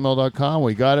Hall at gmail.com.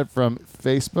 We got it from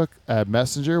Facebook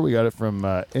Messenger. We got it from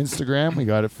Instagram. We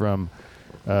got it from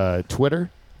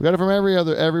Twitter. We got it from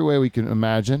every way we can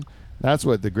imagine. That's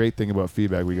what the great thing about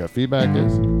feedback. We got feedback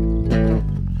is.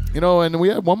 You know, and we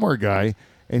had one more guy,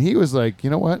 and he was like, you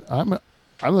know what? I'm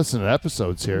listening to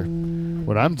episodes here.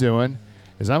 What I'm doing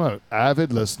is I'm an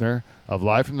avid listener of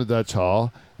Live from the Dutch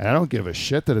Hall, and I don't give a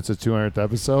shit that it's a 200th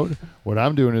episode. What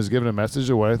I'm doing is giving a message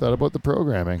of what I thought about the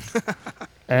programming.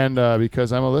 And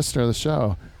because I'm a listener of the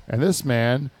show. And this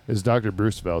man is Dr.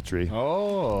 Bruce Veltri.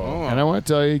 Oh. And I want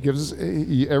to tell you, he gives us,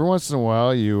 every once in a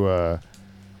while you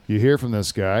hear from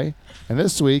this guy. And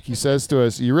this week he says to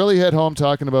us, you really hit home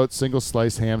talking about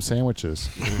single-sliced ham sandwiches.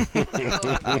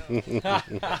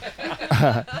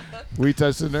 We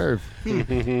touched the nerve.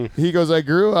 He goes, I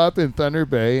grew up in Thunder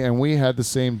Bay, and we had the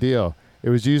same deal. It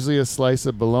was usually a slice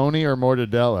of bologna or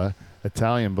mortadella,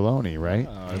 Italian bologna, right?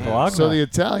 So the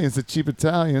Italians, the cheap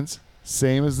Italians,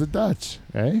 same as the Dutch,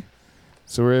 eh?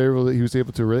 So he was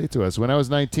able to relate to us. When I was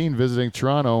 19 visiting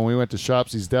Toronto and we went to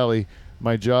Shopsy's Deli,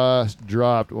 my jaw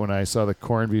dropped when I saw the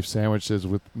corned beef sandwiches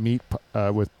with meat,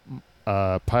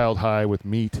 piled high with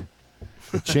meat.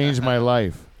 It changed my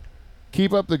life.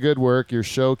 Keep up the good work. Your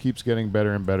show keeps getting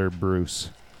better and better, Bruce.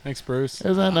 Thanks, Bruce.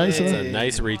 Isn't that nice? It's a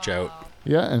nice reach out.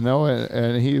 Yeah,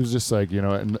 and he was just like, you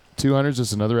know, and 200 is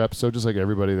just another episode, just like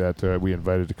everybody that we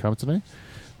invited to come tonight.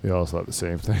 They all thought the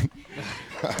same thing.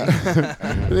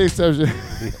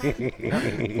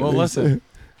 Well, listen.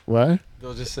 What?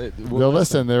 They'll just say They'll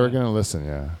listen. They were going to listen.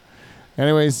 Yeah.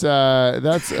 Anyways, that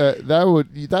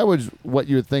was what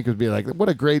you would think would be like. What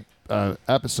a great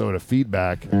episode of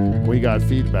feedback. We got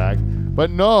feedback, but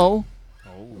no.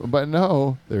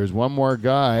 There's one more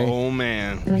guy. Oh,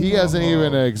 man. He hasn't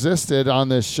even existed on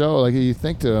this show. Like, you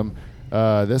think to him,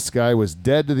 this guy was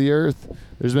dead to the earth.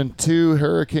 There's been 2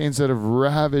 hurricanes that have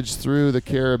ravaged through the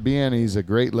Caribbean. He's a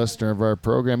great listener of our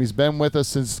program. He's been with us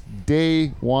since day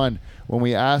one when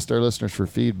we asked our listeners for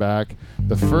feedback.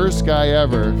 The first guy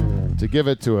ever to give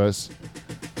it to us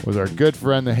was our good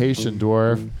friend, the Haitian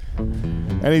Dwarf.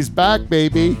 And he's back,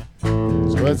 baby. So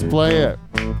let's play it.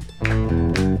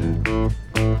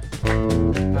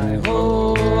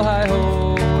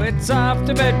 Hi-ho, it's off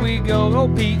to bed we go, oh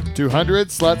Pete. 200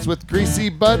 sluts with greasy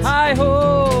butts.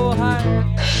 Hi-ho, hi-ho.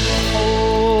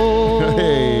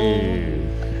 Hey.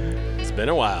 It's been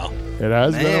a while. It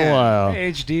has been a while.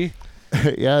 Hey, HD.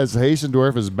 Yeah, his Haitian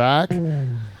Dwarf is back.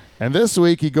 And this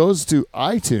week he goes to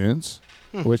iTunes,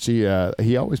 which he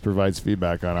always provides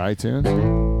feedback on iTunes.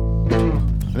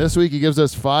 This week he gives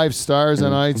us 5 stars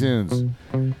on iTunes.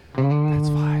 That's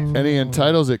 5. And he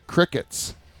entitles it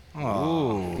Crickets.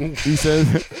 Oh. He says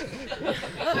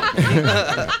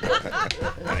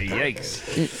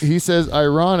Yikes. he says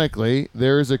ironically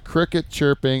there is a cricket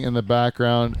chirping in the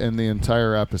background in the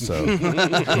entire episode. You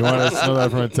want us to know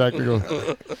that from a technical.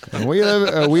 And we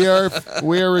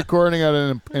are recording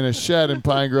in a shed in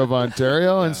Pine Grove,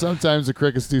 Ontario, and sometimes the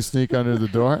crickets do sneak under the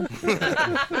door.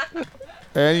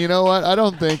 And you know what? I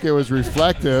don't think it was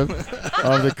reflective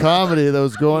of the comedy that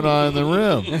was going on in the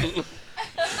room.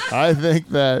 I think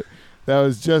that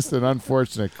was just an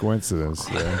unfortunate coincidence.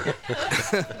 Yeah.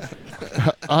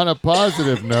 On a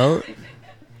positive note,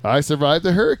 I survived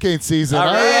the hurricane season. All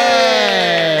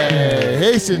right.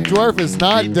 Haitian Dwarf is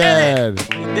not dead.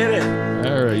 You did it.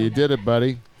 All right, you did it,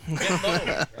 buddy.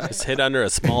 Just hit under a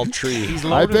small tree.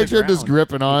 I pictured just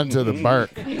gripping on to the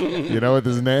bark, you know, with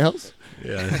his nails.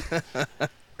 Yeah.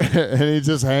 And he's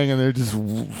just hanging there, just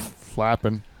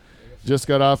flapping. Just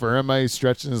got off Irma, he's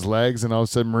stretching his legs, and all of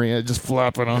a sudden Maria just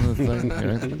flopping on the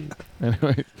thing.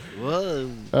 Anyway.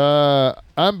 Whoa.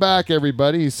 I'm back,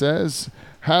 everybody, he says.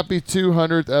 Happy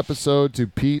 200th episode to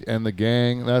Pete and the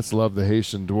gang. That's Love the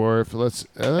Haitian Dwarf. Let's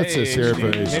just hear it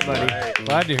for Hey, Haitian. buddy.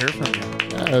 Glad to hear from you.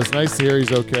 Yeah, it's nice to hear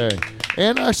he's okay.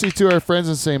 And actually, to our friends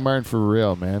in St. Martin, for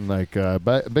real, man. Like,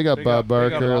 big up Bob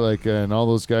Barker, Bob. and all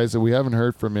those guys that we haven't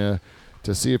heard from you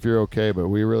to see if you're okay, but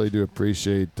we really do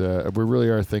appreciate, we really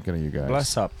are thinking of you guys.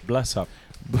 Bless up. Bless up.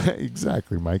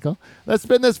 Exactly, Michael. Let's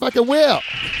spin this fucking wheel.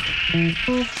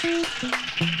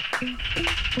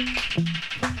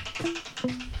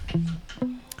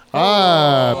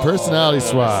 Personality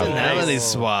swap. Personality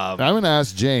swab. I'm going to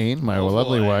ask Jane, my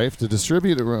lovely wife, to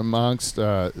distribute it amongst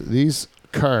these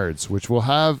cards, which will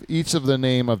have each of the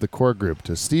name of the core group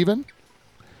to Stephen,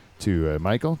 to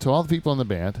Michael, to all the people in the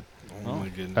band, Oh my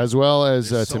goodness. as well as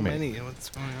There's to so me. many.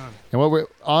 What's going on? And what we're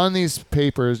on these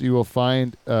papers, you will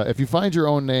find, if you find your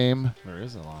own name, There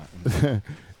is a lot.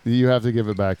 you have to give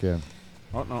it back in.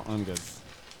 Oh, no, I'm good.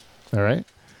 All right?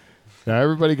 Now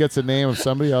everybody gets a name of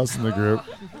somebody else in the group.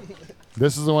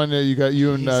 This is the one that you got.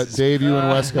 You and Dave, you and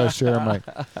Wes got to share a mic.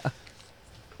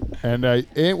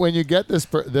 And when you get this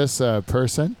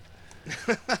person,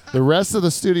 the rest of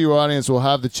the studio audience will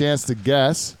have the chance to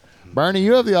guess. Barney,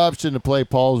 you have the option to play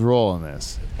Paul's role in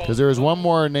this because there is one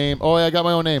more name. Oh, yeah, I got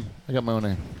my own name.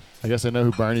 I guess I know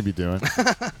who Barney be doing.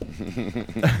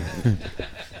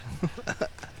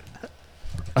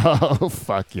 Oh,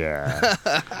 fuck yeah.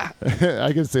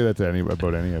 I can say that to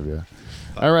about any of you.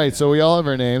 All right, so we all have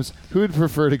our names. Who would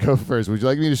prefer to go first? Would you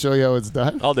like me to show you how it's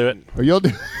done? I'll do it. Or you'll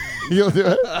do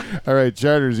it? All right,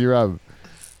 Charters, you're up.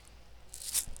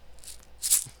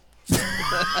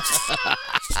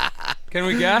 Can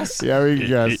we guess? Yeah, we can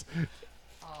guess.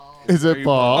 Is it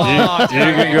Paul? You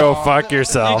can go fuck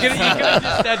yourself. You could have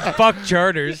just said fuck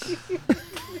Charters.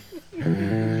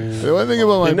 The one thing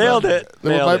about my nailed it.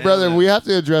 My brother, we have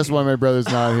to address why my brother's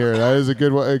not here. That is a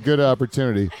good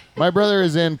opportunity. My brother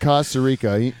is in Costa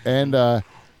Rica, and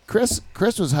Chris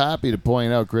was happy to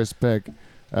point out, Chris Pick,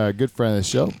 good friend of the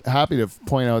show, happy to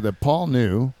point out that Paul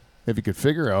knew, if he could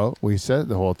figure out, we said it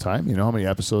the whole time, you know how many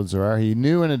episodes there are. He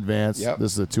knew in advance this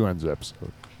is the 200th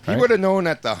episode. Right? He would have known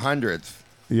at the 100th.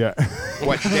 Yeah.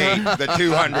 What date the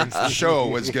 200th show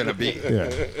was going to be. Yeah.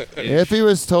 If he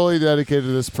was totally dedicated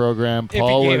to this program, Paul if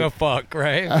he would... gave a fuck,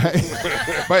 right?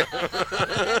 But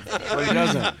he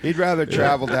doesn't. He'd rather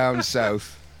travel down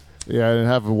south. Yeah, and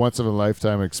have a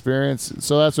once-in-a-lifetime experience.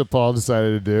 So that's what Paul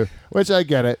decided to do, which I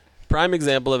get it. Prime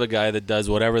example of a guy that does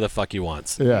whatever the fuck he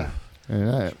wants. Yeah.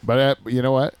 But you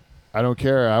know what? I don't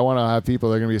care. I want to have people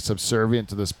that are going to be subservient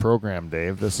to this program,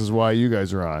 Dave. This is why you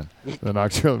guys are on the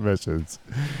Nocturnal Missions.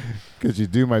 Because you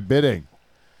do my bidding,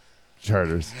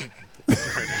 Charters.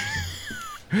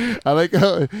 I like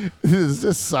how it's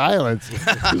just silence.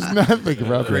 There's nothing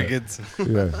about it.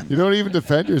 Yeah. You don't even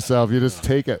defend yourself. You just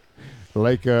take it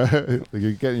like you're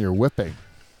getting your whipping.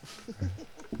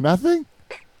 Nothing?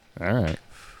 All right.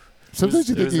 Sometimes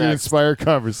you think you can inspire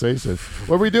conversation.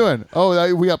 What are we doing?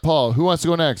 Oh, we got Paul. Who wants to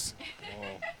go next?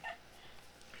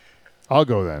 I'll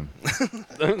go then.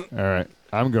 All right,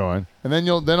 I'm going, and then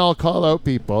I'll call out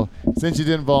people. Since you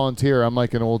didn't volunteer, I'm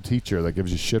like an old teacher that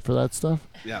gives you shit for that stuff.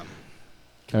 Yeah.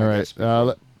 All right.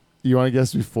 You want to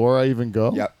guess before I even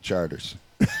go? Yep. Charters.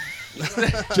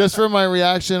 Just for my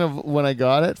reaction of when I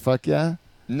got it. Fuck yeah.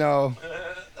 No.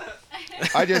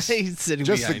 I just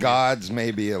the gods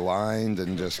maybe aligned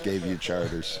and just gave you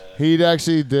Charters. He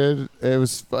actually did.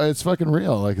 It's fucking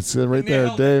real. Like it's right there,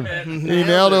 Dave. He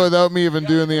nailed it without me even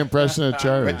doing the impression of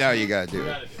Charters. But now you gotta do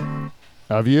it.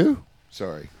 Have you?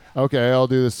 Sorry. Okay, I'll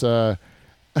do this. I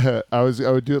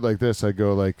would do it like this. I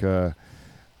go like, I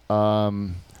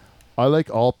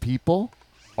like all people.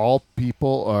 All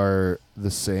people are the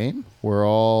same. We're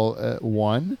all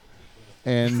one,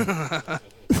 and.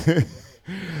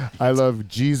 I love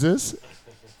Jesus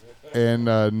and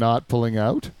not pulling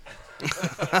out.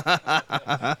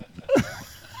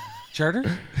 Charters?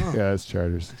 Oh. Yeah, it's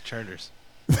Charters. Charters.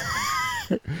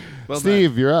 Well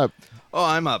Steve, you're up. Oh,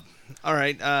 I'm up. All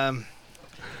right.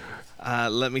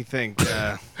 Let me think.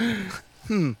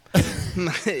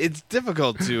 It's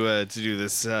difficult to do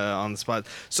this on the spot.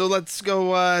 So let's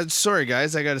go. Sorry,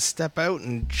 guys. I got to step out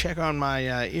and check on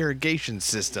my irrigation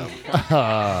system.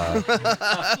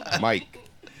 Mike.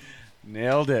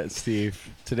 Nailed it, Steve.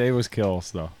 Today was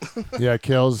kills, though. Yeah,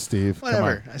 kills, Steve.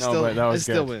 Whatever. Come I still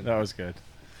good. win. That was good.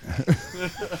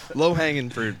 Low hanging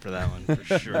fruit for that one,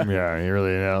 for sure. Yeah, you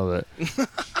really nailed it.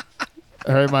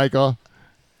 All right, Michael.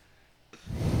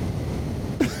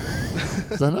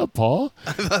 Is that not Paul?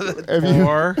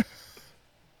 Or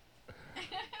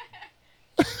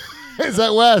is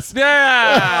that Wes?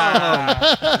 yeah.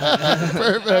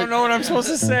 Perfect. I don't know what I'm supposed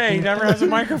to say. He never has a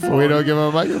microphone. We don't give him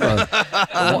a microphone.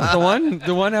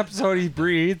 the one episode he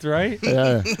breathed, right?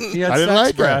 Yeah. He had I didn't sex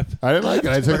like breath. it. I didn't like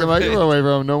it. I took the microphone away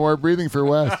from him. No more breathing for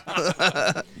Wes.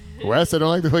 Wes, I don't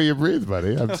like the way you breathe,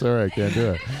 buddy. I'm sorry, I can't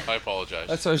do it. I apologize.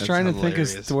 That's what I was trying to think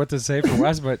as to what to say for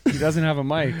Wes, but he doesn't have a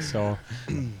mic, so.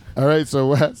 All right, so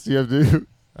Wes, you have to.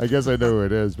 I guess I know who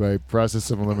it is by process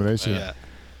of elimination. Yeah.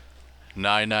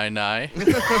 Nye.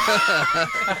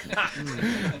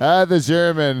 The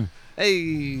German.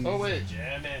 Hey. Oh, wait.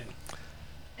 Jamming.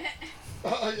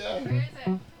 Oh, yeah. Where is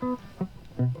it?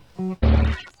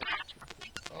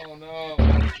 Oh, no.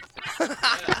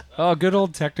 Oh, good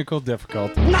old technical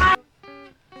difficulty. We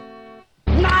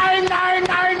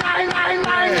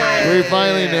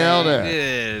finally nailed it.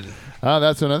 Good.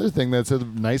 That's another thing that's a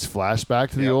nice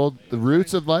flashback to the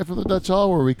roots of life of the Dutch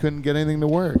Hall where we couldn't get anything to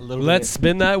work. Let's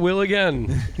spin that wheel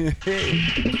again.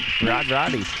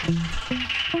 Roddy.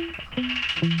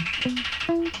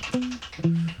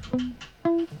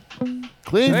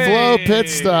 Clean Flow Pit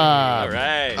Stop. All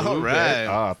right. All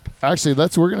right. Actually,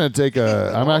 we're going to take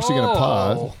I'm actually going to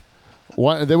pause.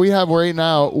 One that we have right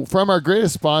now from our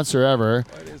greatest sponsor ever,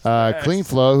 Clean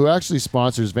Flow, who actually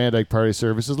sponsors Van Dyke Party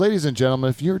Services. Ladies and gentlemen,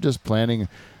 if you're just planning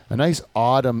a nice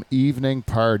autumn evening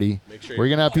party, we're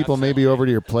going to have people maybe over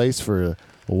to your place for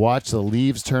watch the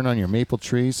leaves turn on your maple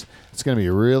trees. It's going to be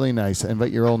really nice.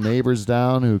 Invite your old neighbors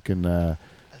down who can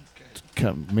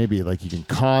come, maybe like you can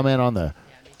comment on the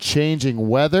changing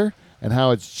weather and how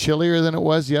it's chillier than it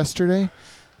was yesterday.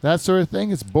 That sort of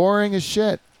thing. It's boring as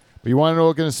shit. But you want to know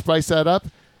what's going to spice that up?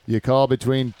 You call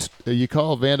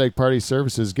Van Dyke Party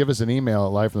Services. Give us an email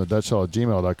at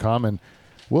livefromthedutchhall@gmail.com, and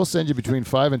we'll send you between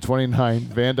 5 and 29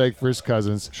 Van Dyke first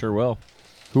cousins. Sure will.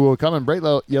 Who will come in bright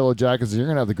yellow jackets, and you're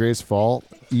going to have the greatest fall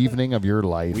evening of your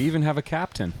life. We even have a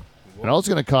captain. And all it's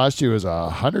going to cost you is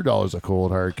 $100 of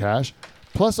cold hard cash,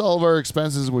 plus all of our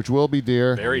expenses, which will be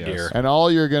dear. Very dear. And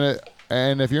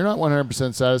and if you're not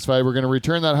 100% satisfied, we're going to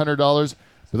return that $100.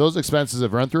 But those expenses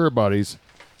have run through our buddies,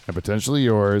 and potentially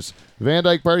yours. Van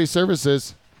Dyke Party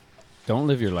Services. Don't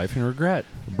live your life in regret.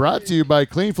 Brought to you by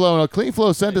Clean Flow. Now, Clean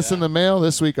Flow sent us in the mail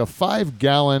this week a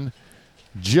 5-gallon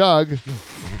jug,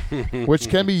 which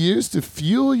can be used to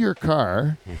fuel your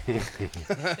car,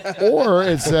 or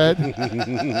it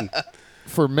said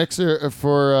for mixed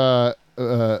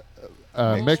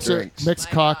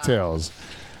cocktails.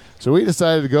 So we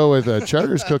decided to go with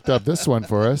Charters cooked up this one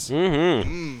for us.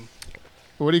 Mm-hmm.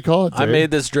 What do you call it, Dave? I made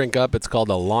this drink up. It's called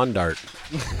a lawn dart.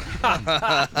 The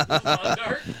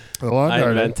lawn I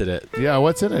dart. invented it. Yeah,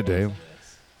 what's in it, Dave?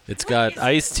 It's got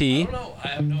iced tea I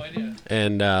have no idea.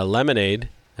 and lemonade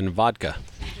and vodka.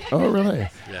 Oh, really?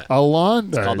 Yeah. A lawn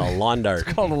dart. It's called a lawn dart.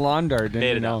 It's called a lawn dart. Didn't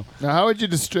Made you it know? up. Now, how would you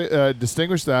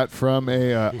distinguish that from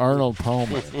a Arnold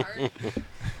Palmer?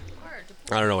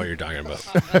 I don't know what you're talking about.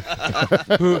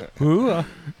 Who? All right.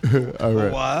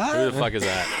 Who the fuck is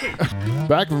that?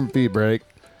 Back from feed break.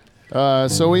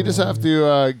 So we just have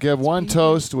to give one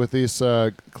toast with this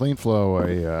Clean Flow,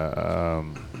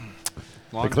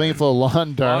 the Clean Flow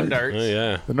lawn dart. Lawn darts. Oh,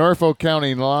 yeah. The Norfolk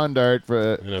County lawn dart.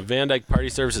 And a Van Dyke Party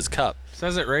Services cup.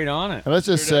 Says it right on it. And let's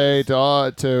just say to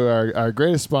our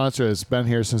greatest sponsor that's been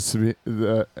here since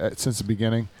the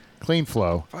beginning, Clean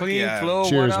Flow. Clean yeah. Flow.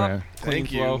 Cheers, what up? man. Clean Thank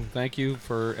Flow. you. Thank you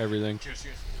for everything.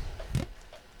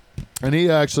 And he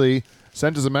actually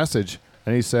sent us a message,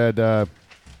 and he said,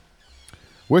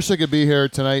 wish I could be here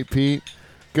tonight, Pete.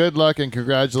 Good luck and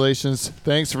congratulations.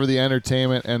 Thanks for the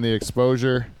entertainment and the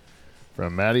exposure.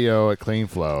 From Matty O at Clean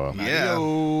Flow. Yeah.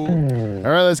 All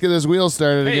right, let's get this wheel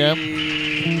started again.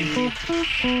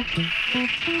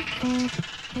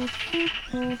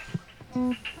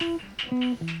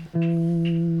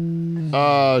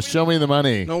 Show me the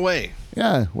money. No way.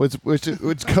 Yeah, which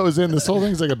goes in. This whole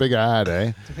thing's like a big ad,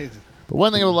 eh? But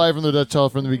one thing about Live from the Dutch Hall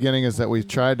from the beginning is that we've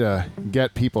tried to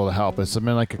get people to help us. It's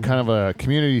been like a kind of a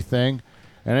community thing.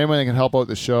 And anyone that can help out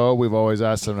the show, we've always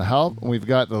asked them to help. And we've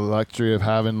got the luxury of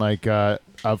having like a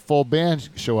full band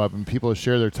show up and people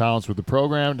share their talents with the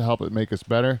program to help it make us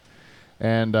better.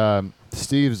 And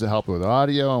Steve's to help with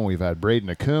audio, and we've had Braden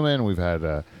Akuman, we've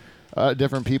had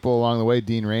different people along the way,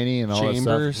 Dean Rainey and all that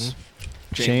stuff.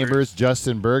 Chambers,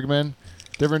 Justin Bergman,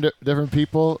 different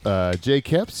people, Jay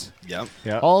Kipps. Yep.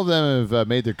 Yeah. All of them have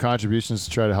made their contributions to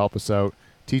try to help us out,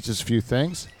 teach us a few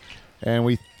things, and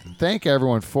we thank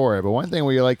everyone for it. But one thing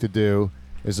we like to do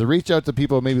is to reach out to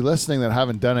people maybe listening that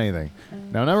haven't done anything.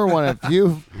 Now, number one, if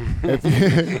you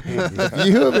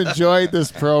have enjoyed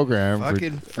this program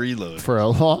Fucking freeload. for a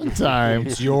long time,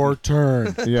 It's your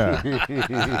turn. yeah,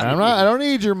 I don't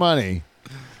need your money.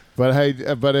 But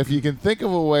hey, but if you can think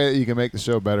of a way that you can make the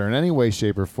show better in any way,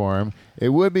 shape, or form, it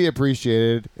would be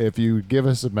appreciated if you give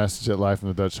us a message at Live from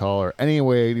the Dutch Hall or any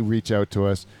way to reach out to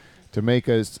us to make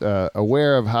us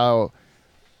aware of how,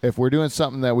 if we're doing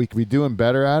something that we could be doing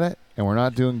better at it and we're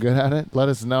not doing good at it, let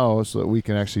us know so that we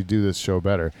can actually do this show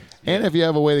better. And if you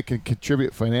have a way that can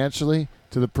contribute financially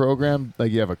to the program,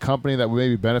 like you have a company that would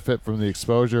maybe benefit from the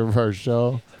exposure of our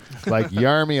show, like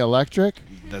Yarmy Electric.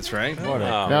 That's right.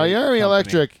 Now, Yarmy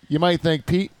Electric, you might think,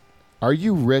 Pete, are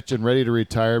you rich and ready to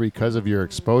retire because of your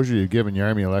exposure you've given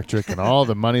Yarmy Electric and all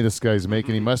the money this guy's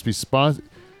making? He must be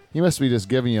He must be just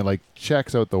giving you like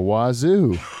checks out the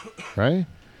wazoo, right?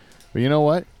 But you know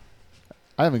what?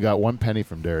 I haven't got one penny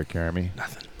from Derek Yarmy.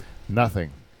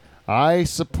 Nothing. I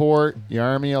support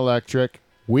Yarmy Electric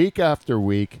week after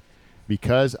week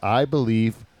because I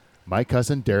believe my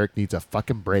cousin Derek needs a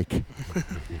fucking break.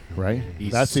 Right?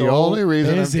 That's the only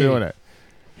reason I'm doing it.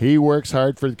 He works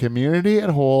hard for the community at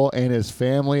whole and his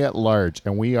family at large,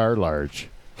 and we are large.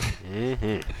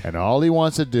 And all he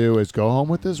wants to do is go home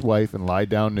with his wife and lie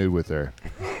down nude with her.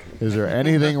 Is there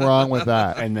anything wrong with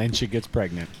that? And then she gets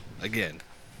pregnant. Again.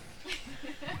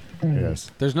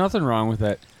 Yes. There's nothing wrong with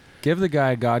that. Give the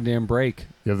guy a goddamn break.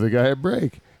 Give the guy a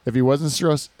break. If he wasn't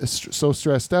so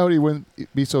stressed out, he wouldn't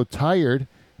be so tired.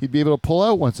 He'd be able to pull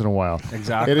out once in a while.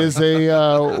 Exactly. It is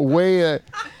a way.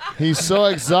 He's so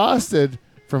exhausted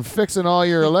from fixing all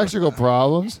your electrical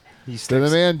problems that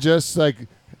the man just like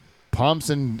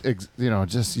pumps and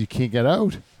just you can't get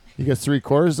out. He gets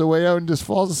 3/4 of the way out and just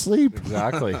falls asleep.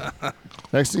 Exactly.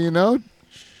 Next thing you know,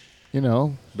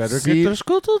 Better seed, get the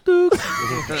scuttle duke.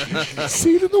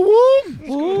 seed in the womb.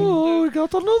 Oh, we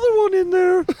got another one in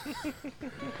there.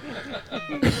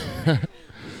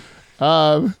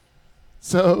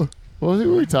 So what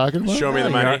were we talking about? Show me the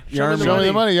money. Show me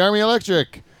the money. Army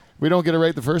Electric. We don't get it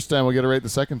right the first time. We'll get it right the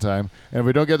second time. And if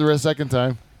we don't get the second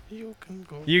time, You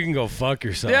can go fuck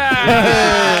yourself.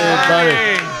 hey,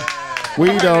 buddy.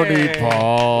 We don't need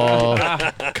Paul.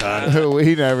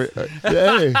 We never.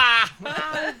 Hey.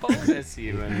 Bonus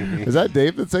even. Is that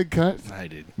Dave that said cunt? I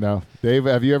did. No. Dave,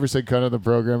 have you ever said cunt on the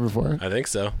program before? I think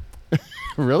so.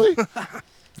 Really? I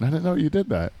didn't know you did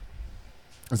that.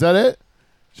 Is that it?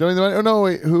 Show me the money. Oh, no,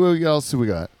 wait. Who else do we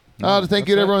got? Thank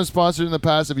you to everyone who sponsored in the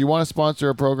past. If you want to sponsor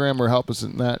a program or help us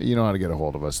in that, you know how to get a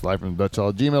hold of us. Live from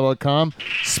DutchHall@gmail.com.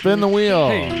 Spin the wheel.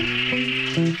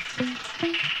 Hey.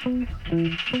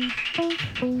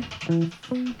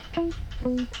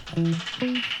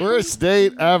 Worst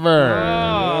date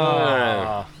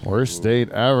ever. Worst date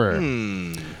ever.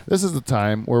 This is the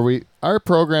time where our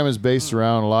program is based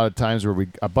around a lot of times where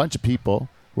a bunch of people,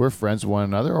 we're friends with one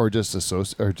another, or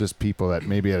just people that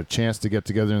maybe had a chance to get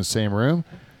together in the same room,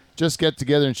 just get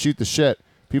together and shoot the shit.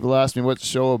 People ask me what's the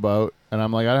show about, and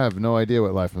I'm like, I have no idea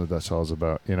what Life from the Dutch Hall is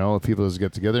about. People just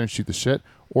get together and shoot the shit,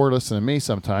 or listen to me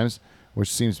sometimes,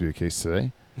 which seems to be the case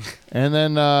today. And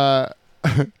then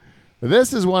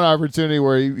this is one opportunity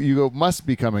where you must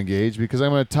become engaged, because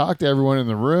I'm going to talk to everyone in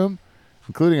the room,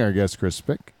 including our guest Chris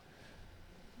Spick,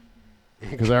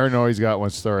 because I already know he's got one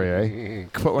story, eh?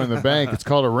 Put one in the bank. It's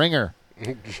called a ringer.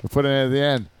 We'll put it in at the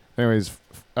end. Anyways,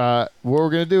 what we're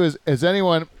going to do is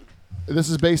anyone... This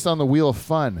is based on the Wheel of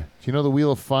Fun. Do you know the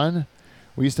Wheel of Fun?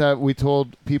 We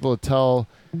told people to tell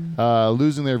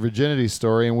losing their virginity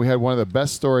story, and we had one of the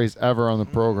best stories ever on the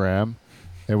program.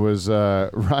 It was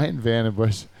Ryan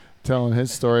Vandenbush telling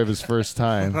his story of his first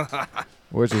time,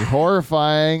 which is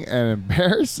horrifying and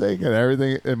embarrassing and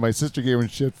everything. And my sister gave him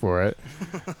shit for it.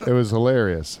 It was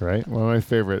hilarious, right? One of my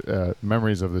favorite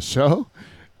memories of the show.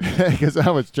 Because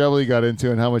how much trouble he got into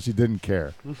and how much he didn't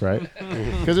care, right?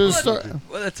 Because it was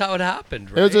well, that's how it happened,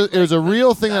 right? It was a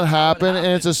real thing that happened, and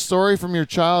it's a story from your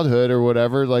childhood or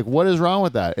whatever. Like, what is wrong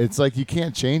with that? It's like you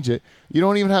can't change it. You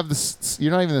don't even have this.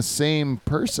 You're not even the same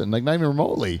person, like not even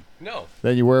remotely. No.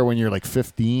 Than you were when you're like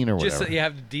 15 or whatever. Just that you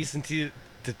have the decency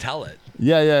to tell it.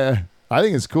 Yeah. I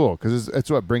think it's cool because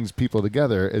it's what brings people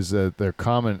together is their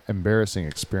common embarrassing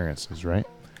experiences, right?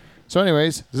 So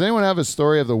anyways, does anyone have a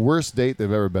story of the worst date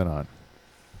they've ever been on?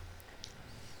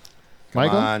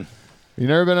 Michael? Come on. You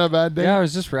never been on a bad date? Yeah, I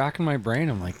was just racking my brain.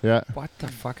 I'm like, yeah. What the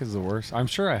fuck is the worst? I'm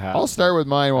sure I have. I'll start with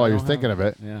mine while you're thinking of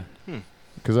it. Yeah.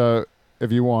 Because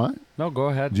if you want. No, go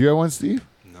ahead. Do you have one, Steve?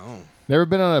 No. Never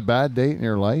been on a bad date in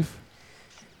your life?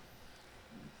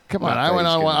 Come on, I went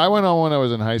on one when I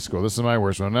was in high school. This is my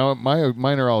worst one. Now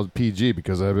mine are all PG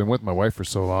because I've been with my wife for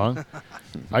so long.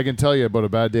 I can tell you about a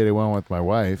bad date I went on with my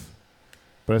wife.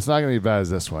 But it's not going to be as bad as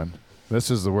this one.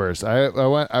 This is the worst.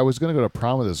 I was going to go to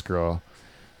prom with this girl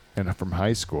from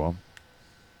high school.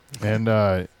 And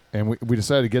we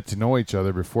decided to get to know each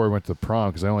other before we went to the prom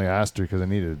because I only asked her because I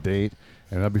needed a date.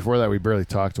 And before that, we barely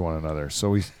talked to one another. So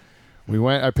we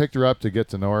went. I picked her up to get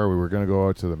to know her. We were going to go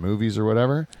out to the movies or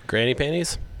whatever. Granny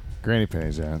panties? Granny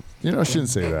panties, yeah. I shouldn't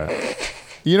say that.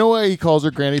 You know why he calls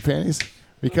her granny panties?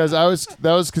 Because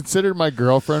that was considered my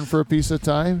girlfriend for a piece of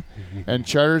time, and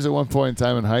Charters at one point in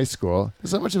time in high school.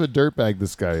 That's how much of a dirtbag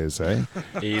this guy is, eh?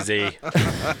 Easy.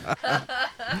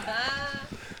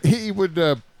 He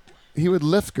would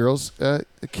lift girls'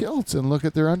 kilts and look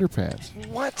at their underpants.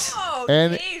 What? Oh,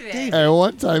 And David. and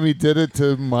one time he did it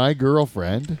to my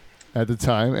girlfriend at the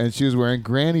time, and she was wearing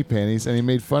granny panties, and he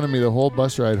made fun of me the whole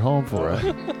bus ride home for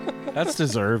it. That's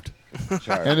deserved. And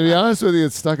to be honest with you,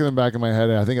 it's stuck in the back of my head,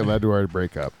 and I think it led to our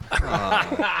breakup.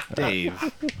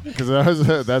 Dave.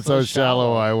 Because that's how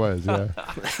shallow I was. Yeah.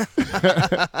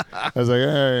 I was like,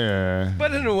 yeah.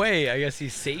 But in a way, I guess he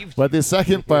saved. But the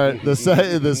second part,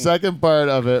 the second part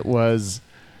of it was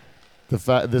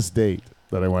this date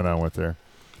that I went on with her,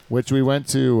 which we went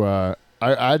to.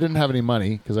 I didn't have any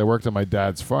money because I worked on my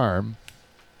dad's farm,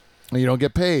 and you don't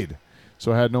get paid,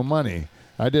 so I had no money.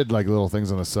 I did like little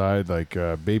things on the side, like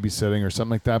babysitting or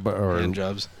something like that. Hand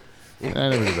jobs. I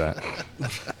never did that.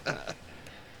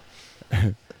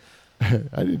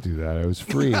 I didn't do that. I was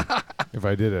free if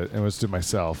I did it. It was to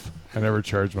myself. I never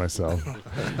charged myself.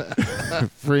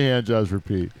 Free hand jobs for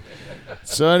Pete.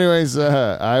 So, anyways,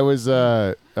 I was.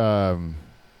 I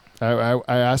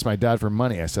asked my dad for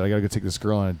money. I said, I got to go take this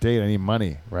girl on a date. I need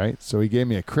money, right? So he gave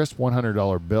me a crisp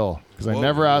 $100 bill because I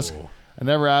never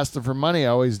asked him for money. I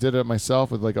always did it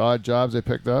myself with like odd jobs I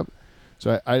picked up.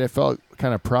 So I felt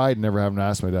kind of pride never having to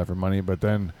ask my dad for money. But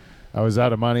then I was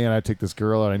out of money and I take this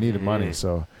girl and I needed money.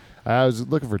 So I was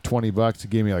looking for $20. He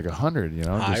gave me like $100. You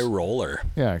know, high roller.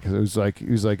 Yeah, because he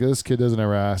was like, this kid doesn't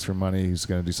ever ask for money. He's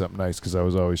gonna do something nice because I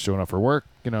was always showing up for work.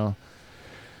 You know.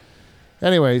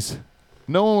 Anyways.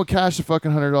 No one would cash a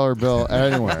fucking $100 bill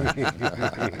anywhere,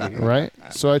 right?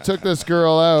 So I took this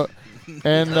girl out,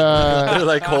 and they're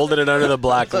like holding it under the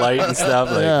black light and stuff.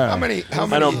 Like, yeah. How many?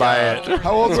 I don't buy it.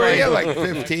 How old were you? Like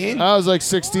 15? I was like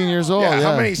 16 years old. Yeah.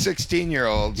 How many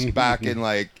 16-year-olds back in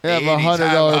like have 80s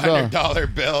 $100 have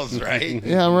 $100 bills, right?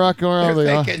 Yeah, I'm rocking around.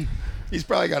 They're thinking he's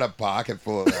probably got a pocket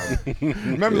full of them.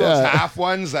 Remember those half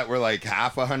ones that were like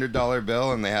half $100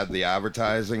 bill, and they had the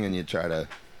advertising, and you try to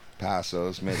pass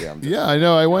those. Maybe I'm just I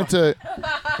know. I went to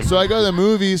so I go to the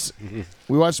movies.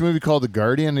 We watched a movie called The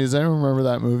Guardian. Does anyone remember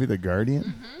that movie, The Guardian?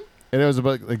 Mm-hmm. And it was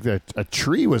about like a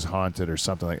tree was haunted or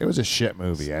something. Like it was a shit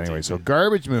movie anyway. So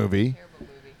garbage movie,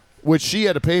 which she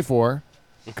had to pay for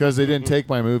because they didn't take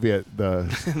my movie at the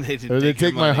they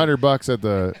take my $100 at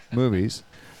the movies.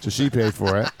 So she paid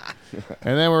for it.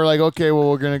 And then we're like, okay,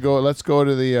 well, let's go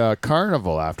to the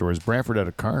carnival afterwards. Brantford had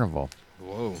a carnival.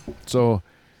 Whoa. So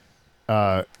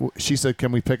she said,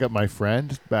 can we pick up my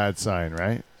friend? Bad sign,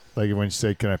 right? Like when she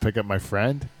said, can I pick up my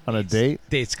friend on a date?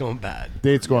 Date's going bad.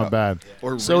 Date's going bad.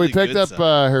 Or so really we picked up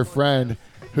her friend,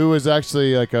 who was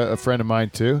actually like a friend of mine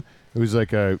too. It was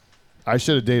like I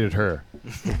should have dated her.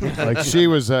 Like she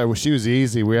was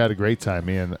easy. We had a great time,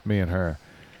 me and her.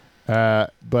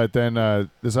 But then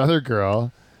this other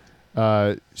girl,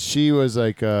 she was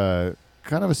like kind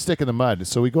of a stick in the mud.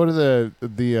 So we go to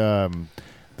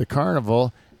the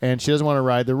carnival, and she doesn't want to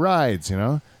ride the rides, you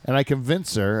know. And I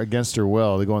convince her against her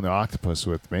will to go on the octopus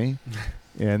with me,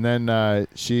 and then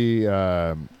she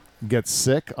gets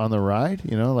sick on the ride,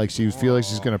 you know, like she feels like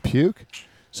she's gonna puke.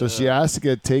 So she has to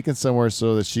get taken somewhere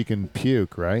so that she can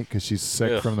puke, right? Because she's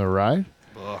sick from the ride.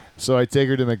 So I take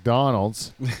her to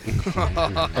McDonald's,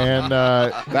 and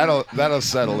that'll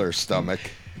settle her stomach.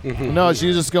 No, she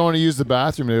was just going to use the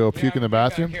bathroom to go puke in the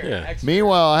bathroom. Yeah.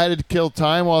 Meanwhile, I had to kill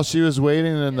time while she was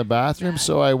waiting in the bathroom,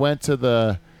 so I went to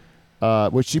the,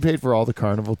 which she paid for all the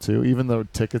carnival too, even the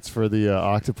tickets for the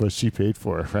octopus she paid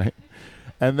for, right?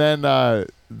 And then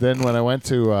when I went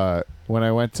to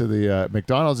the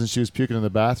McDonald's and she was puking in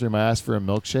the bathroom, I asked for a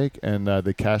milkshake, and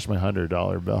they cashed my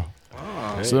 $100 bill.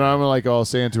 Oh. So now I'm like all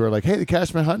saying to her like, hey, they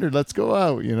cashed my $100, let's go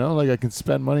out, you know, like I can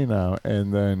spend money now.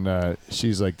 And then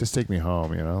she's like, just take me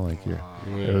home, you know, like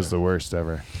it was the worst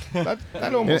ever.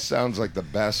 That almost sounds like the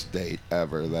best date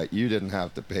ever, that you didn't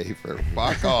have to pay for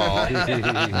fuck all.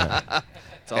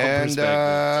 It's all and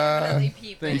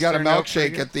you got a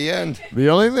milkshake at the end. The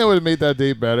only thing that would have made that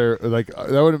date better, like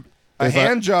that would have. A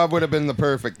hand job would have been the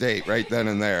perfect date right then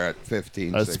and there at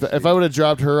 15, 16. If I would have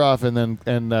dropped her off and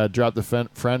then dropped the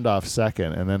friend off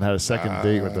second, and then had a second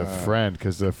date with the friend,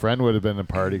 because the friend would have been a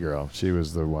party girl. She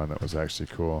was the one that was actually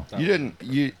cool.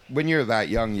 When you're that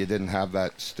young, you didn't have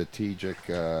that strategic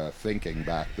thinking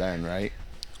back then, right?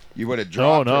 You would have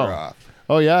dropped her off.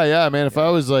 Oh yeah, man. If I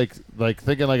was like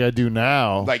thinking like I do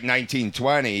now, like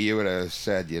 1920, you would have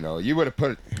said, you would have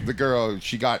put the girl,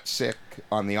 she got sick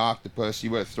on the octopus,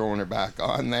 you would have thrown her back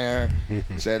on there,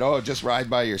 said, oh, just ride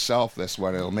by yourself this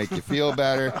one, it'll make you feel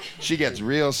better. She gets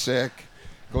real sick,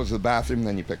 goes to the bathroom,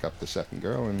 then you pick up the second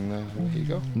girl, and there you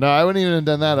go. No, I wouldn't even have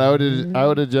done that. I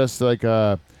would have just like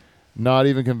not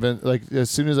even convinced. Like as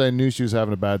soon as I knew she was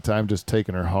having a bad time, just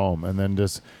taking her home, and then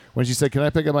just. When she said, can I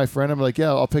pick up my friend? I'm like, yeah,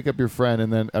 I'll pick up your friend,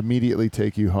 and then immediately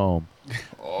take you home.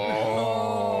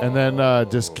 Oh. And then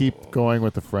just keep going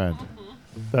with the friend.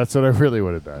 That's what I really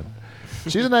would have done.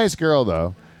 She's a nice girl,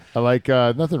 though. I like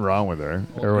nothing wrong with her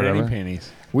or whatever. Pennies.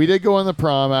 We did go on the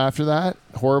prom after that.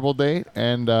 Horrible date.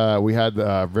 And we had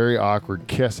a very awkward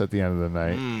kiss at the end of the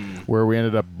night where we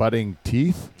ended up butting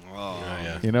teeth. Oh,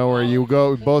 yeah. You know, where you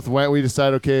go, both went, we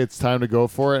decided, okay, it's time to go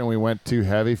for it, and we went too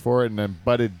heavy for it, and then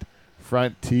butted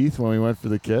front teeth when we went for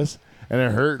the kiss, and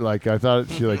it hurt. Like I thought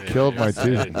she like killed my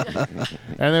tooth. And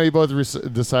then we both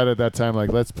decided at that time,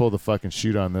 like, let's pull the fucking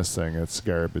chute on this thing. It's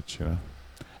garbage, you know.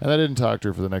 And I didn't talk to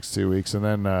her for the next 2 weeks, and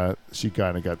then she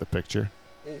kind of got the picture.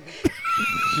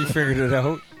 She figured it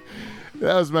out.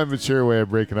 That was my mature way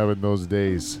of breaking up in those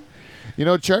days. You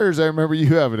know, Charters, I remember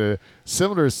you having a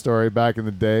similar story back in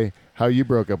the day, how you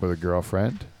broke up with a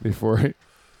girlfriend before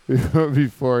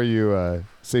you,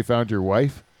 say, found your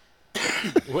wife.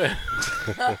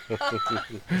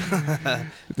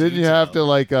 Didn't you have to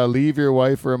leave your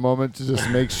wife for a moment to just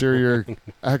make sure your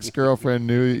ex-girlfriend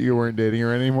knew that you weren't dating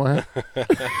her anymore?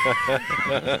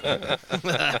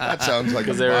 That sounds like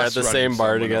because they were at the same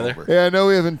bar together. Over. Yeah, I know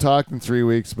we haven't talked in 3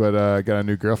 weeks, but I got a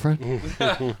new girlfriend.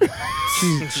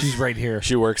 She's right here.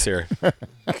 She works here.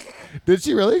 Did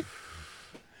she really?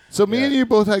 So me and you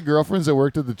both had girlfriends that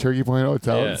worked at the Turkey Point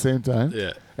Hotel at the same time?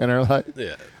 Yeah. In our life?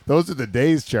 Yeah. Those are the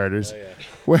days, Charters. Oh, yeah.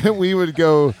 When we would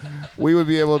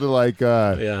be able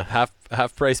to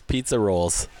half price pizza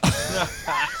rolls.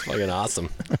 Fucking awesome.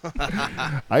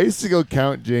 I used to go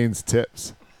count Jane's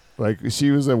tips. Like,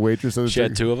 she was a waitress at the She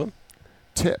had 2 of them?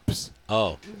 Tips.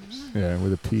 Oh. Yeah,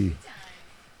 with a P.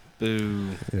 Boo.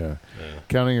 Yeah.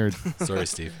 Counting her Sorry,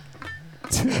 Steve.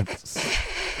 tips.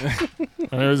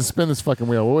 I never spin this fucking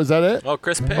wheel. What was that it? Oh,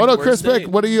 Chris Pick. Oh, no, worst Chris date. Pick.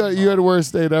 What are you had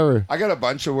worst date ever? I got a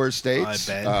bunch of worst dates.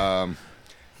 I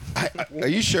bet. Are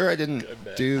you sure I didn't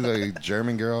do the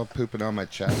German girl pooping on my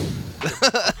chest? Isn't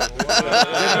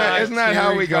that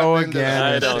how we got into again.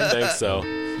 I this? don't think so.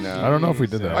 No. I don't know if we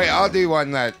did that. Okay, I'll do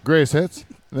one that Grace hits?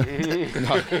 not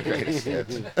the greatest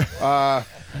hits.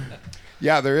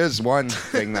 Yeah, there is one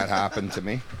thing that happened to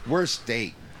me. Worst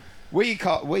date. What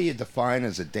do you define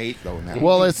as a date though now?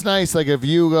 Well, it's nice. Like if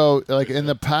you go in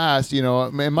the past, in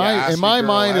my ask your girl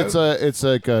mind, out. it's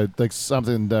like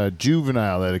something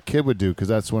juvenile that a kid would do because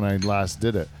that's when I last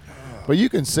did it. But you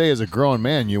can say as a grown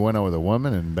man you went out with a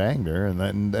woman and banged her and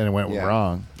then it went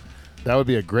wrong. That would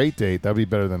be a great date. That would be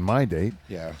better than my date.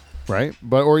 Yeah. Right.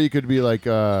 Or you could be like,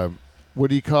 what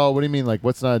do you mean? Like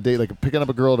what's not a date? Like picking up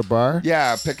a girl at a bar?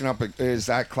 Yeah, picking up is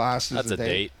that class? That's a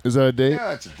date. Is that a date?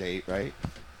 Yeah, it's a date, right?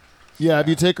 Yeah, if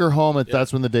you take her home,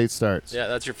 that's when the date starts. Yeah,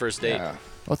 that's your first date. Yeah.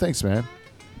 Oh, thanks, man.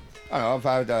 I don't know. I've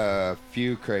had a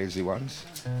few crazy ones.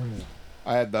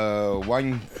 I had the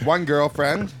one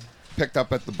girlfriend picked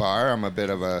up at the bar. I'm a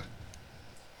bit of a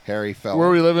hairy fella. Where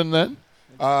were we living then?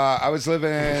 I was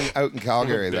living out in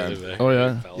Calgary then. Oh,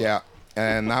 yeah. Yeah,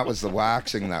 and that was the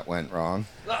waxing that went wrong.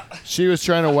 She was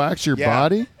trying to wax your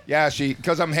body? Yeah,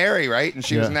 because I'm hairy, right? And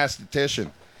she was an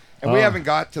esthetician. And we haven't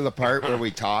got to the part where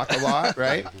we talk a lot,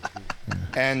 right?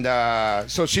 And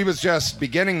so she was just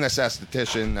beginning this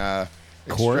esthetician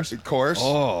course.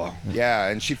 Oh. Yeah,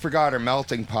 and she forgot her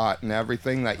melting pot and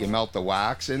everything that you melt the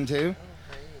wax into.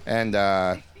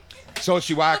 And so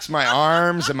she waxed my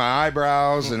arms and my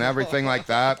eyebrows and everything like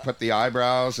that. Put the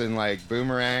eyebrows in like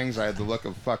boomerangs. I had the look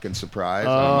of fucking surprise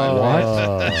on my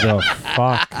face. The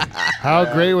fuck? How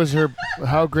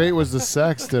great was the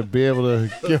sex to be able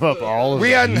to give up all of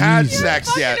We it? hadn't had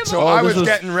sex yet, so I this was was-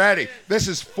 getting ready. This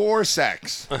is for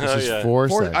sex. This is yeah. for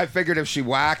For- sex. I figured if she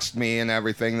waxed me and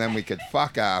everything, then we could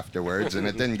fuck afterwards, and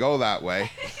it didn't go that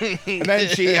way. And then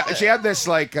she had this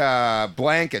like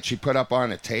blanket she put up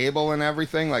on a table and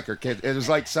everything, like her kid. It was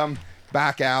like some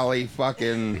back alley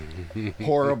fucking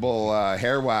horrible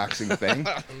hair waxing thing,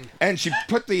 and she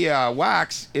put the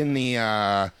wax in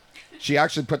the. She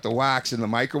actually put the wax in the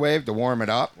microwave to warm it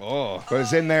up. Oh. But it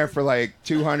was in there for like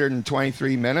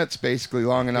 223 minutes, basically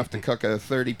long enough to cook a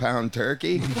 30-pound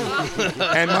turkey.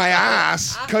 And my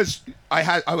ass, because I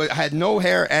had no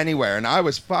hair anywhere, and I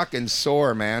was fucking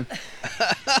sore, man.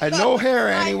 I had no hair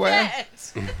anywhere.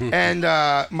 And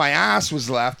my ass was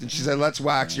left, and she said, "Let's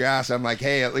wax your ass." I'm like,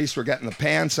 "Hey, at least we're getting the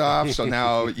pants off, so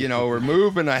now, we're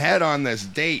moving ahead on this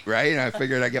date, right?" And I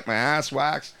figured I'd get my ass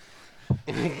waxed.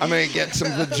 I'm going to get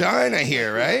some vagina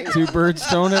here, right? 2 birds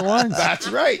stoned at once. That's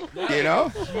right,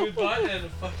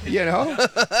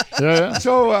 Yeah.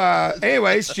 So,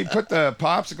 anyways, she put the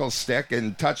popsicle stick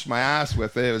and touched my ass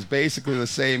with it. It was basically the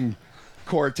same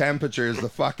core temperature as the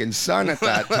fucking sun at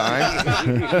that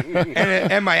time.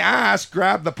 and my ass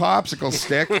grabbed the popsicle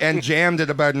stick and jammed it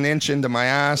about an inch into my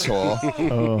asshole.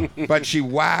 Oh. But she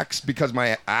waxed, because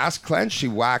my ass clenched, she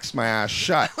waxed my ass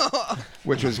shut,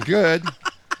 which was good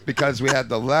because we had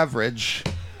the leverage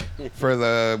with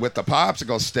the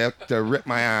popsicle stick to rip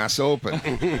my ass open.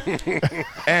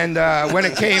 And when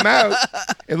it came out,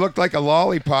 it looked like a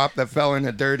lollipop that fell in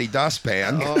a dirty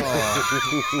dustpan.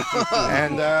 Oh.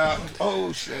 And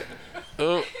oh shit.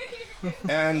 Oh.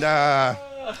 And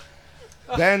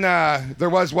then there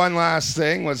was one last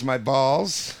thing, was my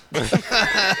balls.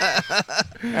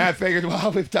 And I figured,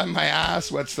 well, we've done my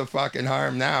ass. What's the fucking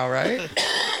harm now, right?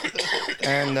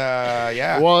 And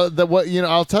yeah. Well,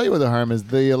 I'll tell you what the harm is.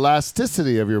 The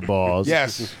elasticity of your balls.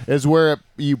 Yes. Is where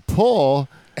you pull,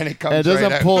 And it comes and it doesn't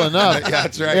right out. pull enough. Yeah,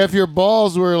 that's right. If your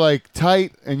balls were like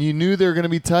tight and you knew they were going to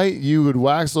be tight, you would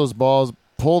wax those balls,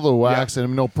 pull the wax,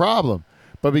 and no problem.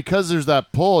 But because there's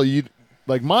that pull, you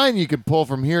like mine, you could pull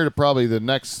from here to probably the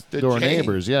next door chain.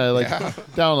 neighbors. Yeah, like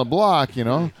down the block, you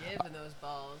know. Giving those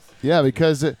balls. Yeah,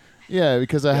 because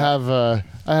I have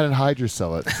I had a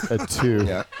hydrocell at 2.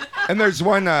 Yeah. And there's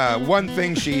one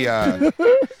thing she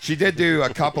did do a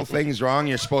couple things wrong.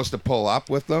 You're supposed to pull up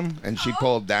with them, and she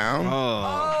pulled down.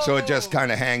 Oh. So it just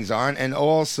kind of hangs on. And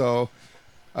also,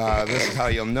 this is how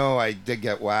you'll know I did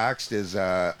get waxed, is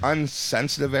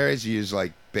unsensitive areas. You use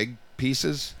like big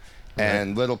pieces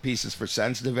and little pieces for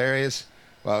sensitive areas.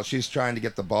 Well, she's trying to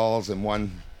get the balls in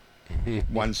one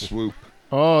swoop.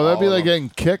 Oh, that'd be like getting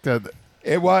kicked at.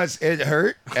 It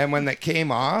hurt, and when that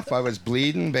came off, I was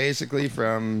bleeding basically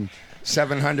from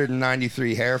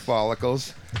 793 hair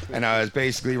follicles, and I was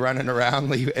basically running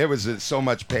around. It was so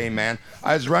much pain, man.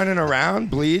 I was running around,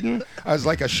 bleeding. I was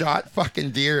like a shot fucking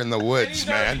deer in the woods,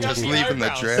 man, just leaving the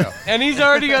trail. And he's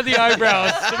already got the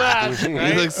eyebrows to match.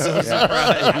 Right? He looks so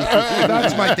surprised.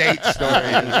 That's my date story.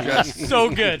 It's just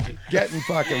So good. getting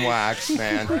fucking waxed,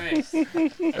 man.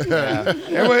 Yeah.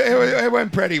 It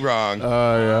went pretty wrong.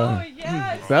 Oh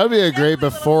yeah. That would be a great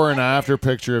before and after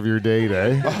picture of your date,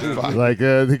 eh? fuck. Like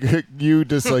you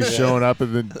just like showing up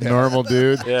as the normal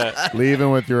dude,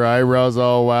 leaving with your eyebrows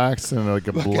all waxed and like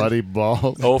a bloody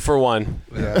ball. 0 for 1.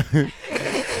 Yeah.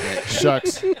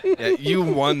 Shucks. Yeah, you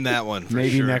won that one for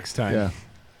Maybe sure. next time.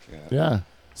 Yeah.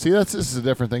 See, this is a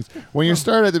different thing. When you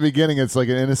start at the beginning, it's like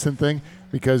an innocent thing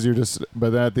because you're just.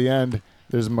 But then at the end,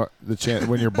 there's the chance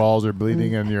when your balls are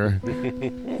bleeding and you're,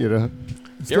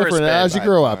 it's Give her a different spin. as you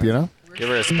grow up, Give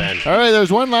her a spin. All right, is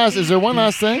there one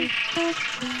last thing?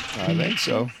 I think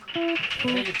so.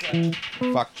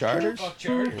 Fuck charters?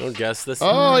 We'll guess this.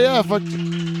 Oh yeah, fuck.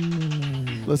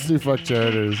 Let's do fuck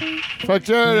charters. Fuck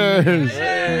charters.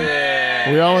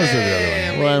 We almost did the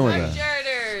other one. We'll end with that.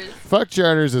 Charters. Fuck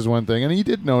charters is one thing, and you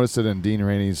did notice it in Dean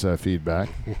Rainey's feedback.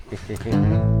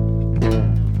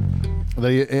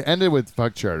 It ended with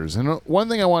fuck charters, and one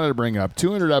thing I wanted to bring up: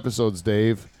 200 episodes,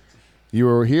 Dave. You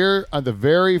were here on the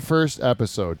very first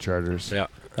episode, charters. Yeah.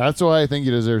 That's why I think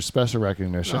you deserve special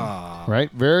recognition. Aww. Right?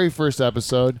 Very first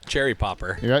episode. Cherry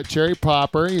popper. You got Cherry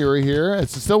Popper. You were here.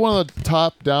 It's still one of the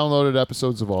top downloaded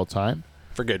episodes of all time.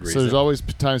 For good reason. So there's always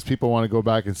times people want to go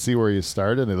back and see where you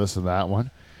started, and they listen to that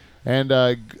one. And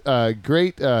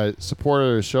great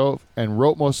supporter of the show and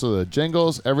wrote most of the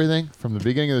jingles, everything from the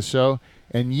beginning of the show.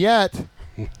 And yet,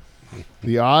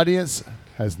 the audience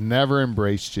has never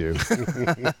embraced you.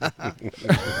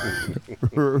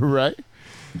 Right?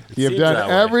 You've Seems done that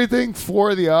way. everything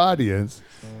for the audience,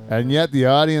 and yet the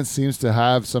audience seems to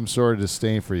have some sort of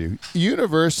disdain for you.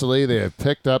 Universally, they have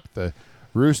picked up the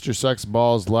Rooster Sucks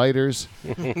Balls lighters.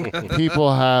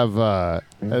 People have,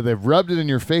 they've rubbed it in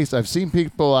your face. I've seen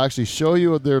people actually show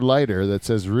you their lighter that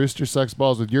says Rooster Sucks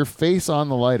Balls with your face on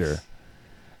the lighter.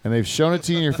 And they've shown it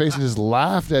to you in your face and just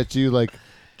laughed at you like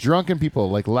drunken people,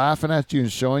 like laughing at you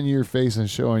and showing you your face and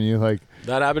showing you like.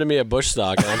 That happened to me at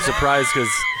Bushstock, and I'm surprised because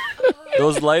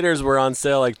those lighters were on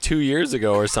sale like 2 years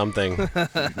ago or something.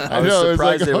 I was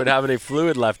surprised they would have any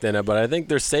fluid left in it, but I think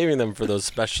they're saving them for those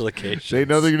special occasions. They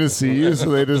know they're going to see you,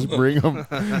 so they just bring them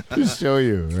to show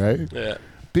you, right? Yeah.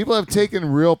 People have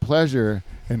taken real pleasure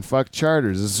in fuck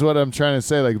charters. This is what I'm trying to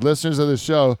say. Like listeners of the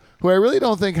show, who I really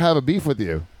don't think have a beef with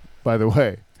you, by the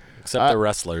way. Except the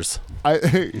wrestlers.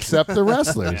 Except the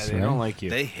wrestlers. Yeah, they don't like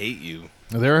you. They hate you.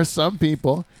 There are some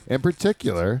people in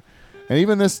particular, and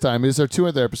even this time, this is our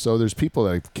 200th episode, there's people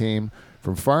that came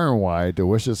from far and wide to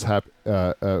wish us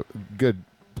good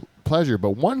pleasure. But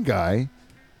one guy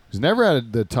who's never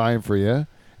had the time for you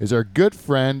is our good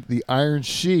friend, the Iron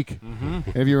Sheik. And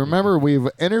if you remember, we've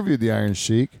interviewed the Iron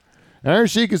Sheik. And Iron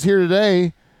Sheik is here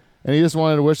today, and he just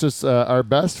wanted to wish us our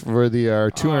best for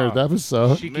our 200th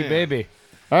episode. Cheeky baby.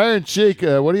 Iron Sheik,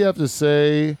 what do you have to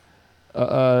say?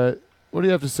 What do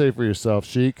you have to say for yourself,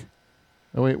 Sheik?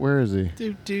 Oh, wait, where is he?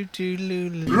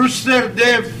 Rooster,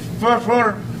 Dave,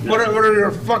 Furfur, whatever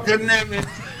your fucking name is,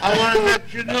 I want to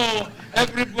let you know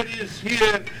everybody is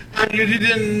here and you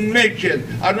didn't make it.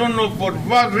 I don't know for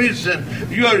what reason.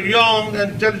 You're young,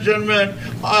 intelligent man.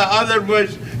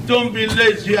 Otherwise, don't be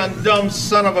lazy and dumb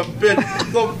son of a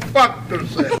bitch. Go fuck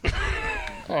yourself.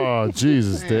 Oh,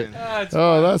 Jesus, Dave.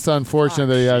 That's unfortunate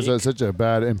that he has such a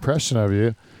bad impression of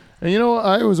you. And you know,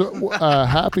 I was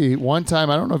happy one time.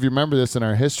 I don't know if you remember this in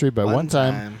our history, but one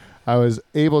time I was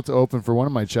able to open for one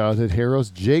of my childhood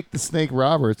heroes, Jake the Snake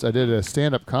Roberts. I did a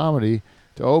stand-up comedy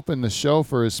to open the show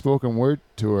for his spoken word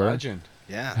tour. Legend.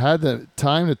 had the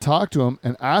time to talk to him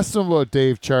and asked him about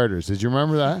Dave Charters. Did you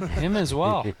remember that? Him as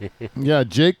well. Yeah,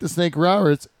 Jake the Snake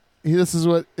Roberts. This is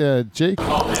what Jake...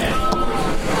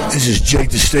 This is Jake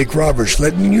the Snake Roberts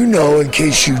letting you know, in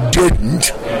case you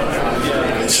didn't,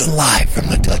 it's live from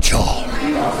the Dutch Hall.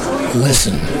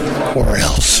 Listen, or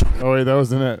else. Oh, wait, that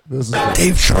wasn't it. This is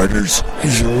Dave Charters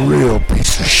is a real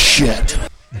piece of shit.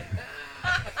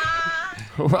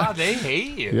 Wow, they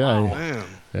hate you. Yeah. Wow. Man.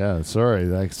 Yeah, sorry.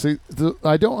 Like, see,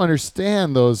 I don't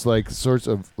understand those like sorts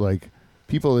of like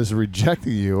people just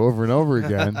rejecting you over and over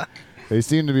again. They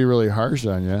seem to be really harsh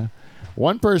on you.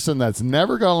 One person that's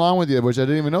never got along with you, which I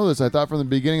didn't even know this, I thought from the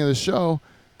beginning of the show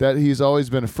that he's always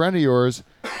been a friend of yours.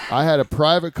 I had a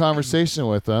private conversation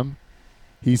with him.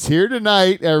 He's here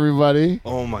tonight, everybody.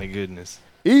 Oh, my goodness.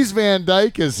 Eves Van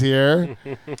Dyke is here.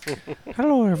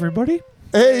 Hello, everybody.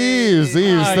 Hey, Eves.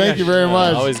 Thank you very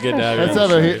much. Always good to have you. Let's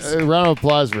have a round of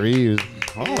applause for Eves.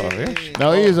 Oh, yeah.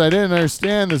 Now, Eves, I didn't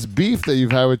understand this beef that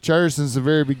you've had with Charters since the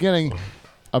very beginning.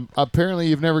 Apparently,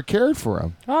 you've never cared for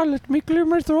him. Let me clear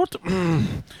my throat.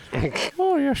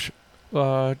 Oh, yes.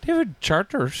 David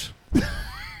Charters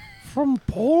from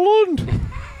Poland.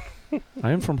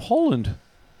 I am from Holland.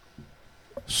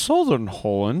 Southern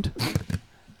Holland.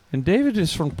 And David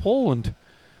is from Poland.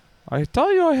 I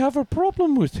tell you, I have a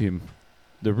problem with him.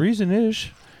 The reason is,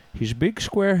 he's big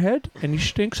square head and he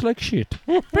stinks like shit.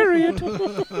 Period.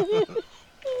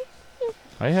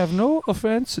 I have no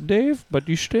offense, Dave, but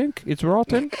you stink. It's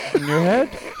rotten in your head.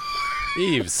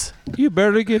 Eves. You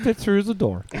barely get it through the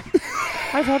door.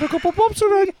 I've had a couple bumps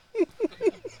already.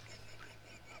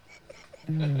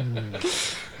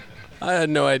 I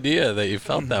had no idea that you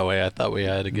felt that way. I thought we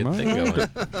had a good thing going.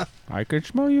 I can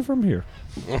smell you from here.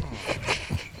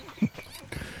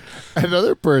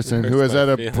 Another person who has had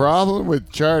a problem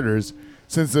with Charters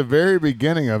since the very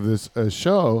beginning of this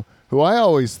show, who I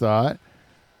always thought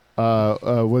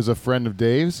was a friend of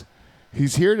Dave's.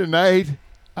 He's here tonight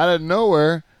out of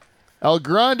nowhere. El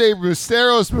Grande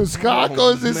Busteros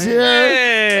Muscacos is here.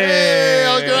 Hey,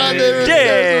 El Grande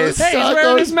Busteros Muscacos. Hey, he's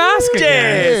wearing his mask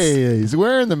again. Hey, he's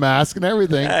wearing the mask and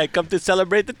everything. I come to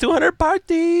celebrate the 200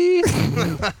 party.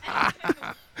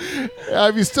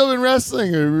 Have you still been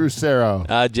wrestling, Rustero?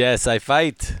 Yes, I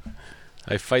fight.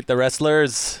 I fight the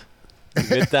wrestlers.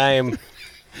 Good time.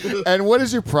 And what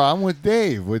is your problem with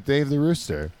Dave the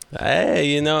Rooster?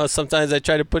 Hey, sometimes I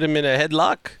try to put him in a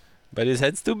headlock, but his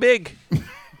head's too big.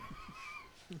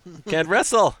 Can't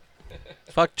wrestle.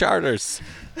 Fuck Charters.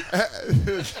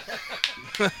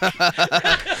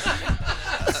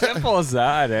 Simple as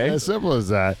that, eh? As simple as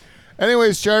that.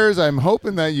 Anyways, Charters, I'm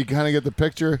hoping that you kind of get the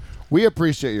picture. We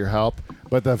appreciate your help,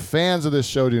 but the fans of this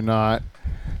show do not.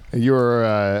 You're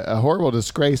a horrible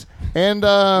disgrace. And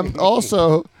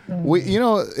also,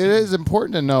 it is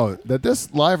important to note that this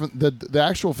the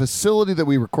actual facility that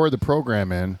we record the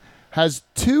program in has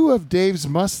 2 of Dave's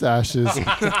mustaches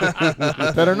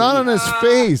that are not on his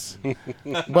face,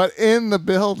 but in the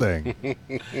building.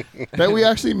 That we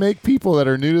actually make people that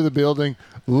are new to the building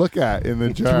look at in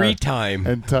the jar 3 times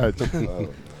and touch.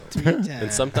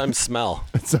 And sometimes smell.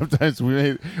 And sometimes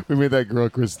we made that girl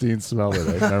Christine smell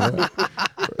it. I remember.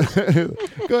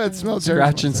 Go ahead, smell.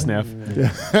 Scratch and sniff.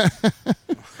 Yeah.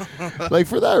 Like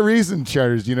for that reason,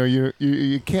 Charters,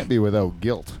 you can't be without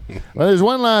guilt. Well, there's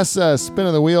one last spin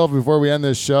of the wheel before we end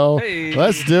this show. Hey.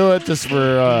 Let's do it just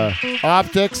for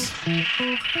optics.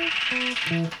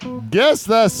 Guess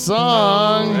the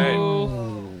song.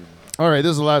 All right,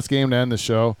 this is the last game to end the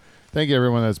show. Thank you,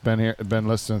 everyone that's been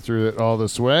listening through it all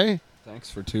this way. Thanks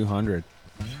for 200.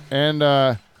 And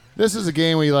this is a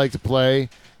game we like to play.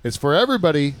 It's for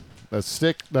everybody that's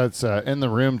in the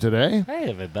room today. Hey,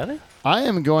 everybody. I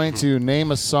am going to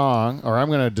name a song, or I'm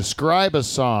going to describe a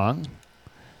song,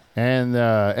 and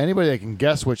anybody that can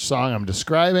guess which song I'm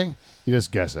describing, you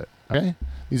just guess it. Okay?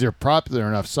 These are popular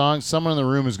enough songs. Someone in the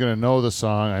room is going to know the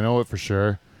song. I know it for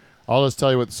sure. I'll just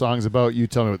tell you what the song's about. You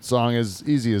tell me what the song is.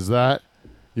 Easy as that.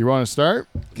 You want to start?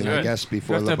 Can I guess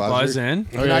before You have the to buzzer? buzz in.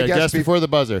 Oh, yeah, guess before the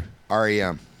buzzer.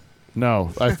 REM.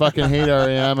 No, I fucking hate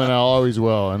REM, and I always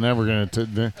will. I'm never going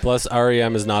to... Plus,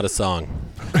 REM is not a song.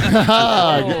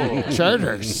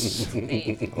 Charters.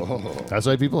 That's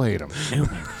why people hate them.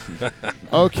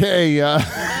 Okay. All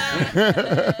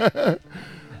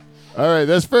right,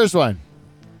 this first one.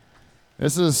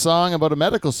 This is a song about a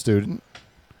medical student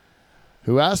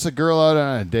who asks a girl out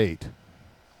on a date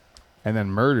and then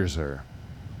murders her.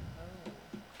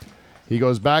 He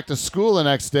goes back to school the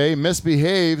next day,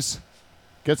 misbehaves,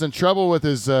 gets in trouble with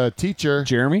his teacher.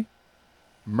 Jeremy?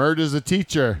 Murders a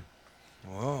teacher.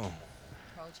 Whoa.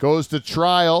 Goes to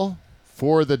trial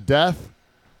for the death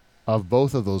of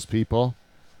both of those people.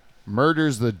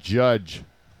 murders the judge?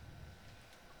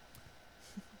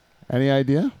 Any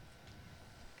idea?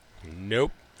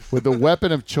 Nope. With the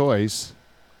weapon of choice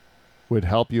would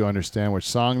help you understand which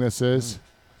song this is.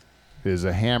 It is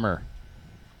a hammer.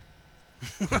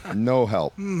 No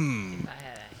help.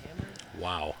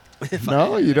 Wow.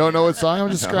 No, you don't know what song I'm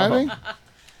describing? No.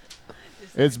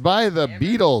 It's by the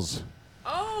Beatles.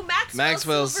 Oh,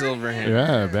 Maxwell's Silver Hammer.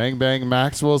 Yeah, Bang Bang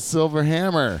Maxwell's Silver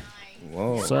Hammer.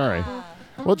 Whoa. Sorry.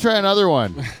 We'll try another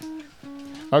one.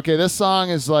 Okay, this song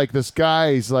is like this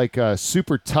guy. He's like a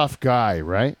super tough guy,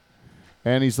 right?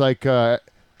 And he's like, the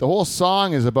whole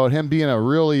song is about him being a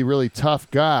really, really tough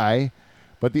guy.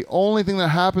 But the only thing that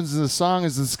happens in the song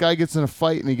is this guy gets in a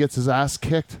fight and he gets his ass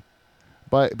kicked.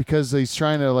 But because he's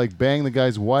trying to like bang the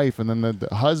guy's wife, and then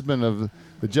the husband of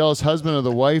the jealous husband of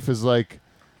the wife is like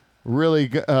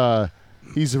really,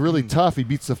 he's really tough. He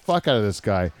beats the fuck out of this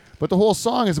guy. But the whole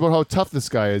song is about how tough this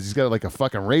guy is. He's got like a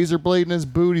fucking razor blade in his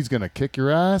boot. He's gonna kick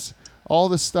your ass. All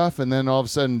this stuff, and then all of a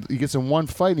sudden he gets in one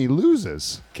fight and he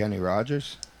loses. Kenny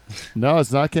Rogers? No,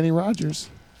 it's not Kenny Rogers.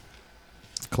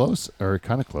 Close, or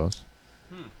kind of close.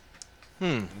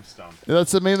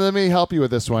 Let me help you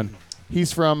with this one.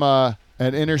 He's from an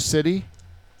inner city.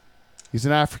 He's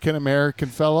an African American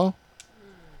fellow.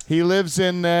 He lives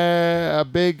in a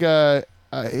big.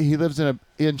 He lives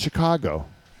in Chicago.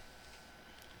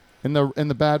 In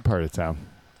the bad part of town.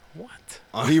 What?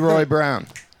 Leroy Brown.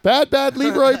 Bad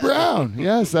Leroy Brown.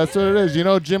 Yes, that's what it is. You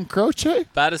know Jim Croce?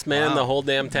 Baddest man in the whole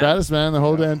damn town. Baddest man in the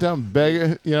whole damn town.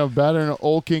 Better than an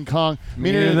old King Kong.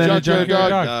 Meaner than a junkyard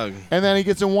dog. And then he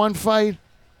gets in one fight,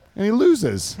 and he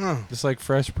loses. Just like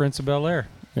Fresh Prince of Bel-Air.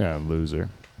 Yeah, loser.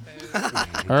 All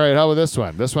right, how about this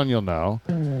one? This one you'll know.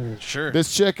 Sure.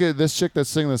 This chick that's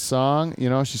singing the song,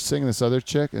 she's singing this other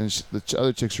chick, and the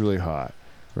other chick's really hot,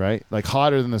 right? Like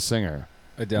hotter than the singer.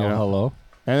 Adele, hello.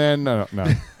 And then no.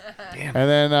 And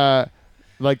then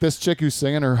like this chick who's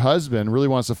singing, her husband really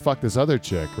wants to fuck this other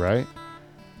chick, right?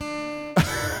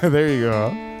 There you go.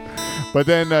 But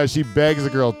then she begs the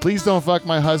girl, please don't fuck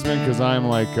my husband because I'm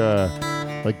like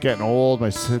getting old, my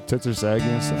tits are saggy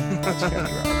and stuff. That's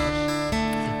Kenny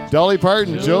Rogers. Dolly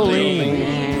Parton,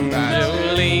 Jolene.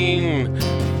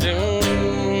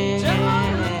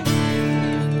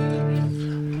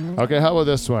 Okay, how about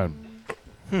this one?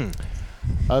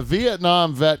 A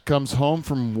Vietnam vet comes home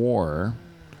from war,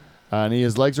 and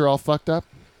his legs are all fucked up,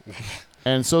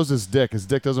 and so's his dick. His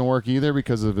dick doesn't work either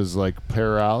because of his like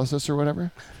paralysis or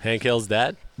whatever. Hank Hill's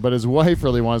dad. But his wife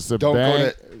really wants to Don't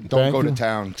bang go to him.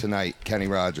 town tonight, Kenny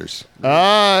Rogers.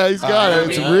 Ah, he's got it.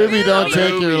 It's Ruby, don't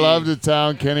take your love to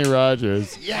town, Kenny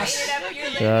Rogers. Yes.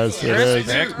 Yes, it is.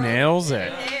 Vic nails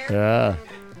it. Yeah.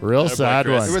 Real sad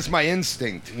one. It was my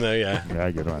instinct. No, yeah.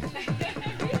 Yeah, good one.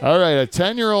 All right, a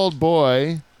 10-year-old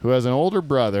boy who has an older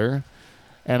brother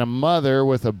and a mother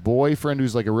with a boyfriend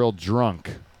who's like a real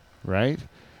drunk, right?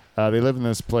 They live in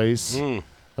this place,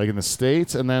 like in the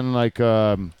States, and then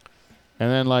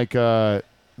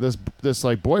this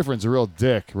like boyfriend's a real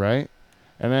dick, right?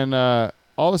 And then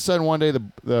all of a sudden one day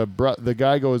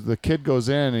the kid goes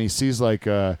in and he sees like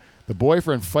the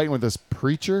boyfriend fighting with this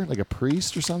preacher, like a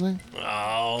priest or something.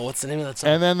 Oh, what's the name of that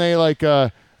song? And then they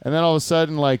and then all of a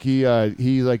sudden, like he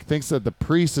like thinks that the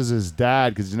priest is his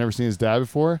dad because he's never seen his dad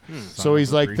before. So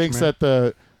he's like thinks that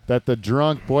the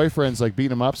drunk boyfriend's like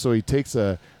beating him up. So he takes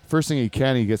first thing he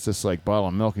can, he gets this like bottle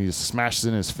of milk and he just smashes it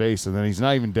in his face. And then he's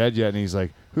not even dead yet, and he's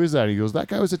like, "Who's that?" He goes, "That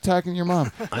guy was attacking your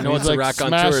mom." I know it's a Rock on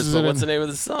Tours, but what's the name of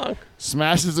the song?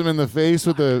 Smashes him in the face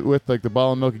with like the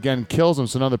bottle of milk again, and kills him.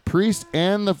 So now the priest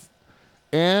and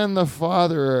the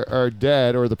father are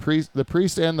dead, or the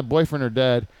priest and the boyfriend are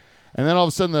dead. And then all of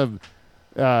a sudden,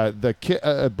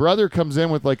 the brother comes in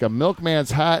with like a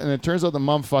milkman's hat, and it turns out the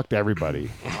mom fucked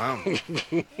everybody. Wow.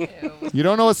 You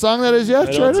don't know what song that is yet, I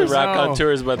know it's a Charters? Rock on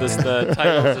Tours, but the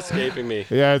title's escaping me.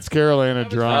 Yeah, it's Carolina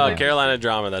Drama. Oh, Carolina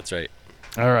Drama, that's right.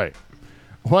 All right.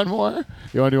 One more?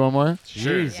 You want to do one more?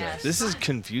 Sure. Yes. This is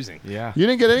confusing. Yeah. You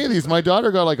didn't get any of these. My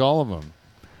daughter got like all of them.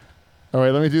 All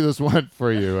right, let me do this one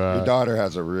for you. Your daughter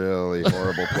has a really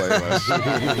horrible playlist.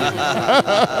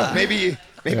 Maybe you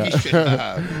should.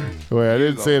 Wait, I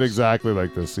didn't say it exactly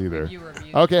like this either.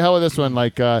 Okay, how about this one?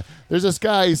 Like, there's this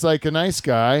guy. He's like a nice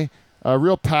guy, a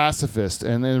real pacifist,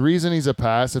 and the reason he's a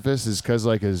pacifist is because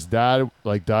like his dad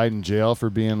like died in jail for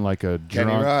being like a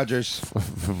Kenny drunk Rogers.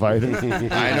 fighter.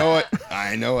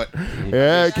 I know it.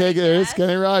 Yeah, okay, it's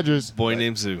Kenny Rogers. Boy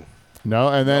named Zoo. No,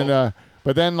 and then,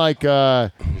 but then like, so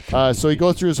he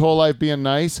goes through his whole life being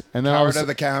nice, and then Howard of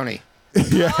the County.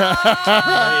 Yeah,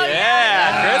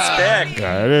 Chris Pick.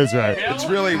 Yeah, it is right. It's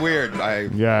really weird.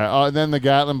 And then the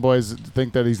Gatlin boys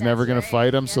think that he's never going to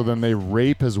fight him, so then they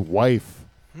rape his wife.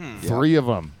 3 of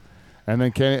them. And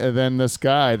then this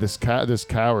guy, this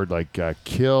coward, like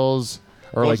kills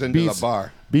or Goes like into the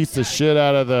bar. beats the shit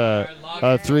out of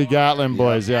the 3 Gatlin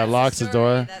boys. Yeah, locks the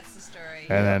door. That's the story.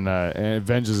 And then and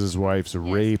avenges his wife's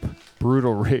rape,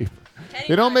 brutal rape.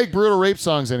 They don't make brutal rape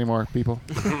songs anymore, people.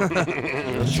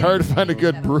 It's hard to find a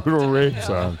good brutal rape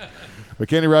song. But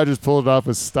Kenny Rogers pulled it off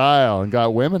with style and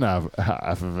got women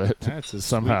half of it. That's a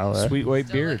somehow. sweet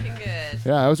white beard.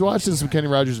 Yeah, I was watching some Kenny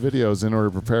Rogers videos in order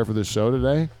to prepare for this show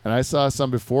today, and I saw some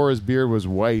before his beard was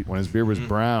white when his beard was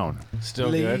brown.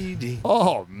 Still good.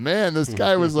 Oh man, this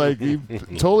guy was like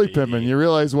totally pimping. You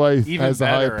realize why he Even has a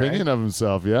high better, opinion of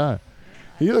himself. Yeah,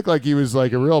 he looked like he was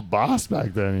like a real boss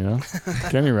back then. You know,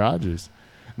 Kenny Rogers.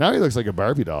 Now he looks like a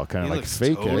Barbie doll, kind of like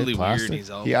fake, totally plastic.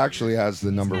 weird. He actually has the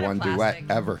 #1 duet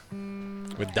ever.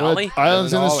 With Dolly? With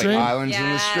Islands in the Dolly. Stream? Islands in the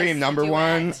Yes, Stream,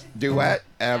 #1 duet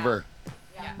ever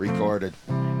recorded.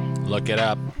 Look it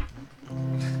up.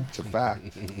 It's a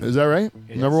fact. Is that right?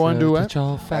 #1 duet?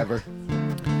 Ever.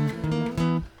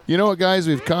 You know what, guys?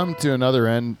 We've come to another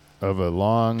end of a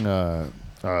long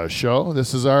show.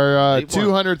 This is our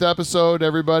 200th episode,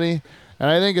 everybody. And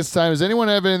I think it's time. Does anyone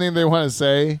have anything they want to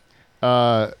say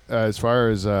as far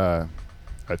as a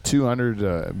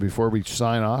 200 before we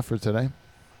sign off for today?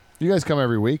 You guys come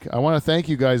every week. I want to thank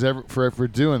you guys for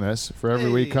doing this, for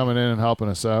every week coming in and helping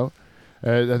us out.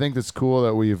 I think it's cool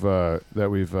that we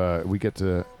get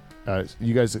to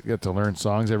you guys get to learn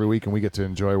songs every week, and we get to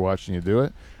enjoy watching you do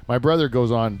it. My brother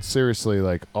goes on seriously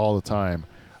like all the time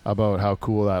about how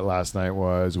cool that last night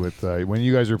was with when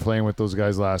you guys were playing with those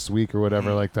guys last week or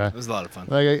whatever like that. It was a lot of fun.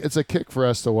 Like it's a kick for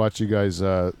us to watch you guys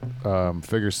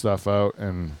figure stuff out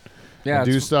and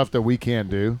do stuff that we can't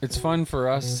do. It's fun for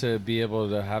us to be able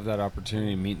to have that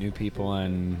opportunity to meet new people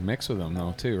and mix with them,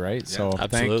 though, too, right? Yeah, so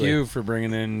absolutely. Thank you for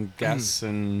bringing in guests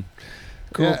and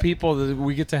cool people that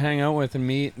we get to hang out with and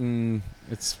meet, and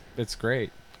it's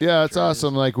great. Yeah, it's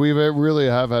awesome. Like we really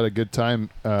have had a good time,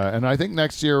 and I think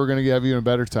next year we're going to have even a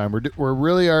better time. We're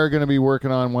really are going to be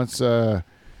working on once it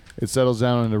settles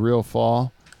down into real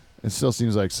fall. It still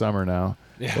seems like summer now.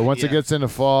 Yeah. But once it gets into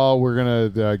fall, we're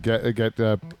gonna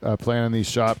get planning these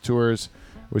shop tours.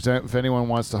 Which, if anyone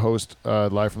wants to host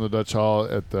live from the Dutch Hall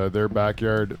at their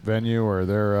backyard venue or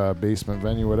their basement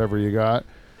venue, whatever you got,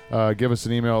 give us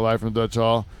an email live from the Dutch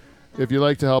Hall. If you'd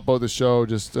like to help out the show,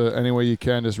 just any way you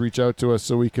can, just reach out to us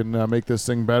so we can make this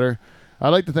thing better. I'd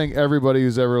like to thank everybody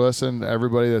who's ever listened,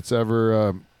 everybody that's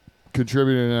ever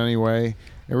contributed in any way.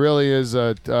 It really is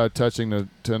touching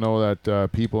to know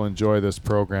that people enjoy this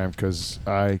program, because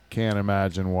I can't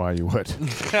imagine why you would.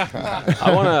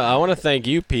 I want to thank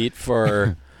you, Pete,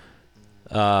 for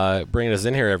bringing us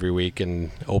in here every week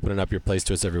and opening up your place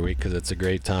to us every week, because it's a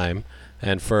great time,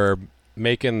 and for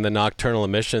making the Nocturnal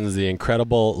Emissions the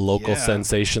incredible local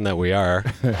sensation that we are.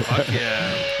 Fuck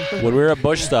yeah. When we were at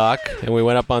Bushstock and we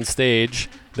went up on stage,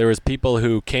 there was people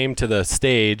who came to the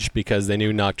stage because they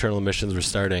knew Nocturnal Emissions were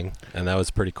starting, and that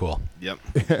was pretty cool. Yep.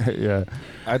 Yeah.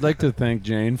 I'd like to thank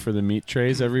Jane for the meat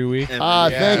trays every week.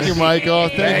 Thank you, Michael.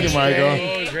 Thank you,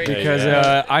 Michael.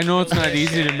 Because I know it's not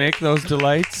easy to make those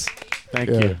delights. Thank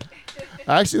you.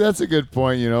 Actually, that's a good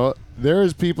point. You know,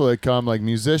 there's people that come, like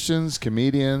musicians,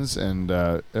 comedians, and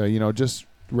just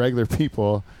regular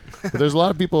people. But there's a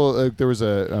lot of people. There was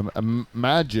a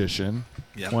magician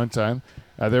one time.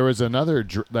 There was another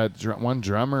one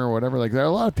drummer or whatever. Like, there are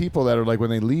a lot of people that are like,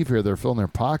 when they leave here, they're filling their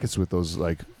pockets with those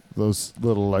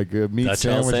little meat Dutch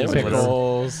sandwiches,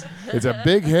 pickles. It's a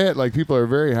big hit. Like, people are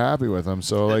very happy with them.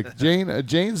 So like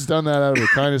Jane's done that out of the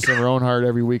kindness of her own heart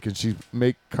every week, and she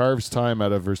carves time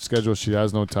out of her schedule. She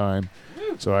has no time.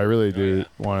 So I really do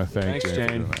want to thank Thanks,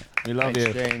 Jane. Jane. We love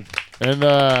you. Jane.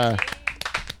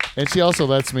 And she also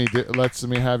lets me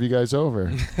have you guys over.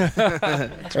 And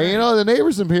the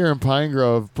neighbors up here in Pine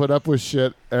Grove put up with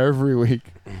shit every week.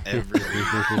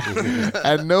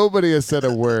 And nobody has said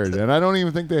a word. And I don't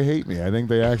even think they hate me. I think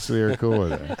they actually are cool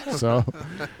with it. So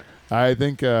I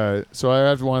think so I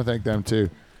have to want to thank them too.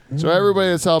 So everybody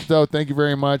that's helped out, thank you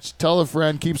very much. Tell a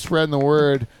friend, keep spreading the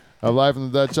word. Live from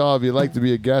the Dutch Hall. If you'd like to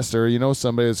be a guest, or you know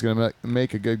somebody that's going to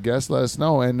make a good guest, let us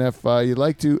know. And if you'd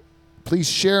like to, please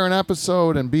share an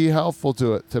episode and be helpful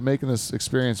to it, to making this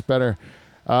experience better.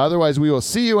 Otherwise, we will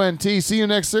see you, NT. See you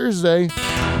next Thursday.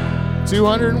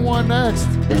 201 next.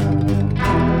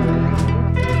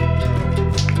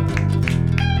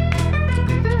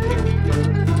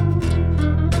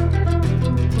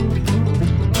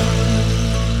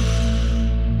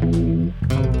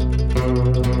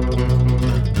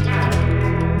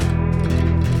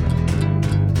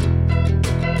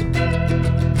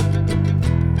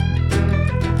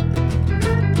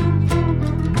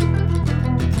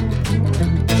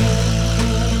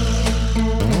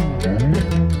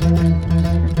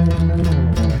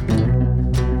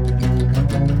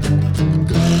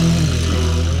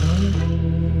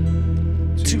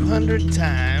 200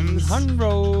 times.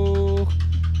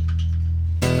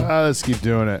 Let's keep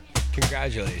doing it.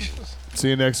 Congratulations. See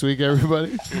you next week,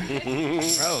 everybody.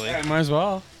 Probably. Might as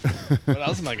well. What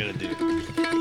else am I going to do?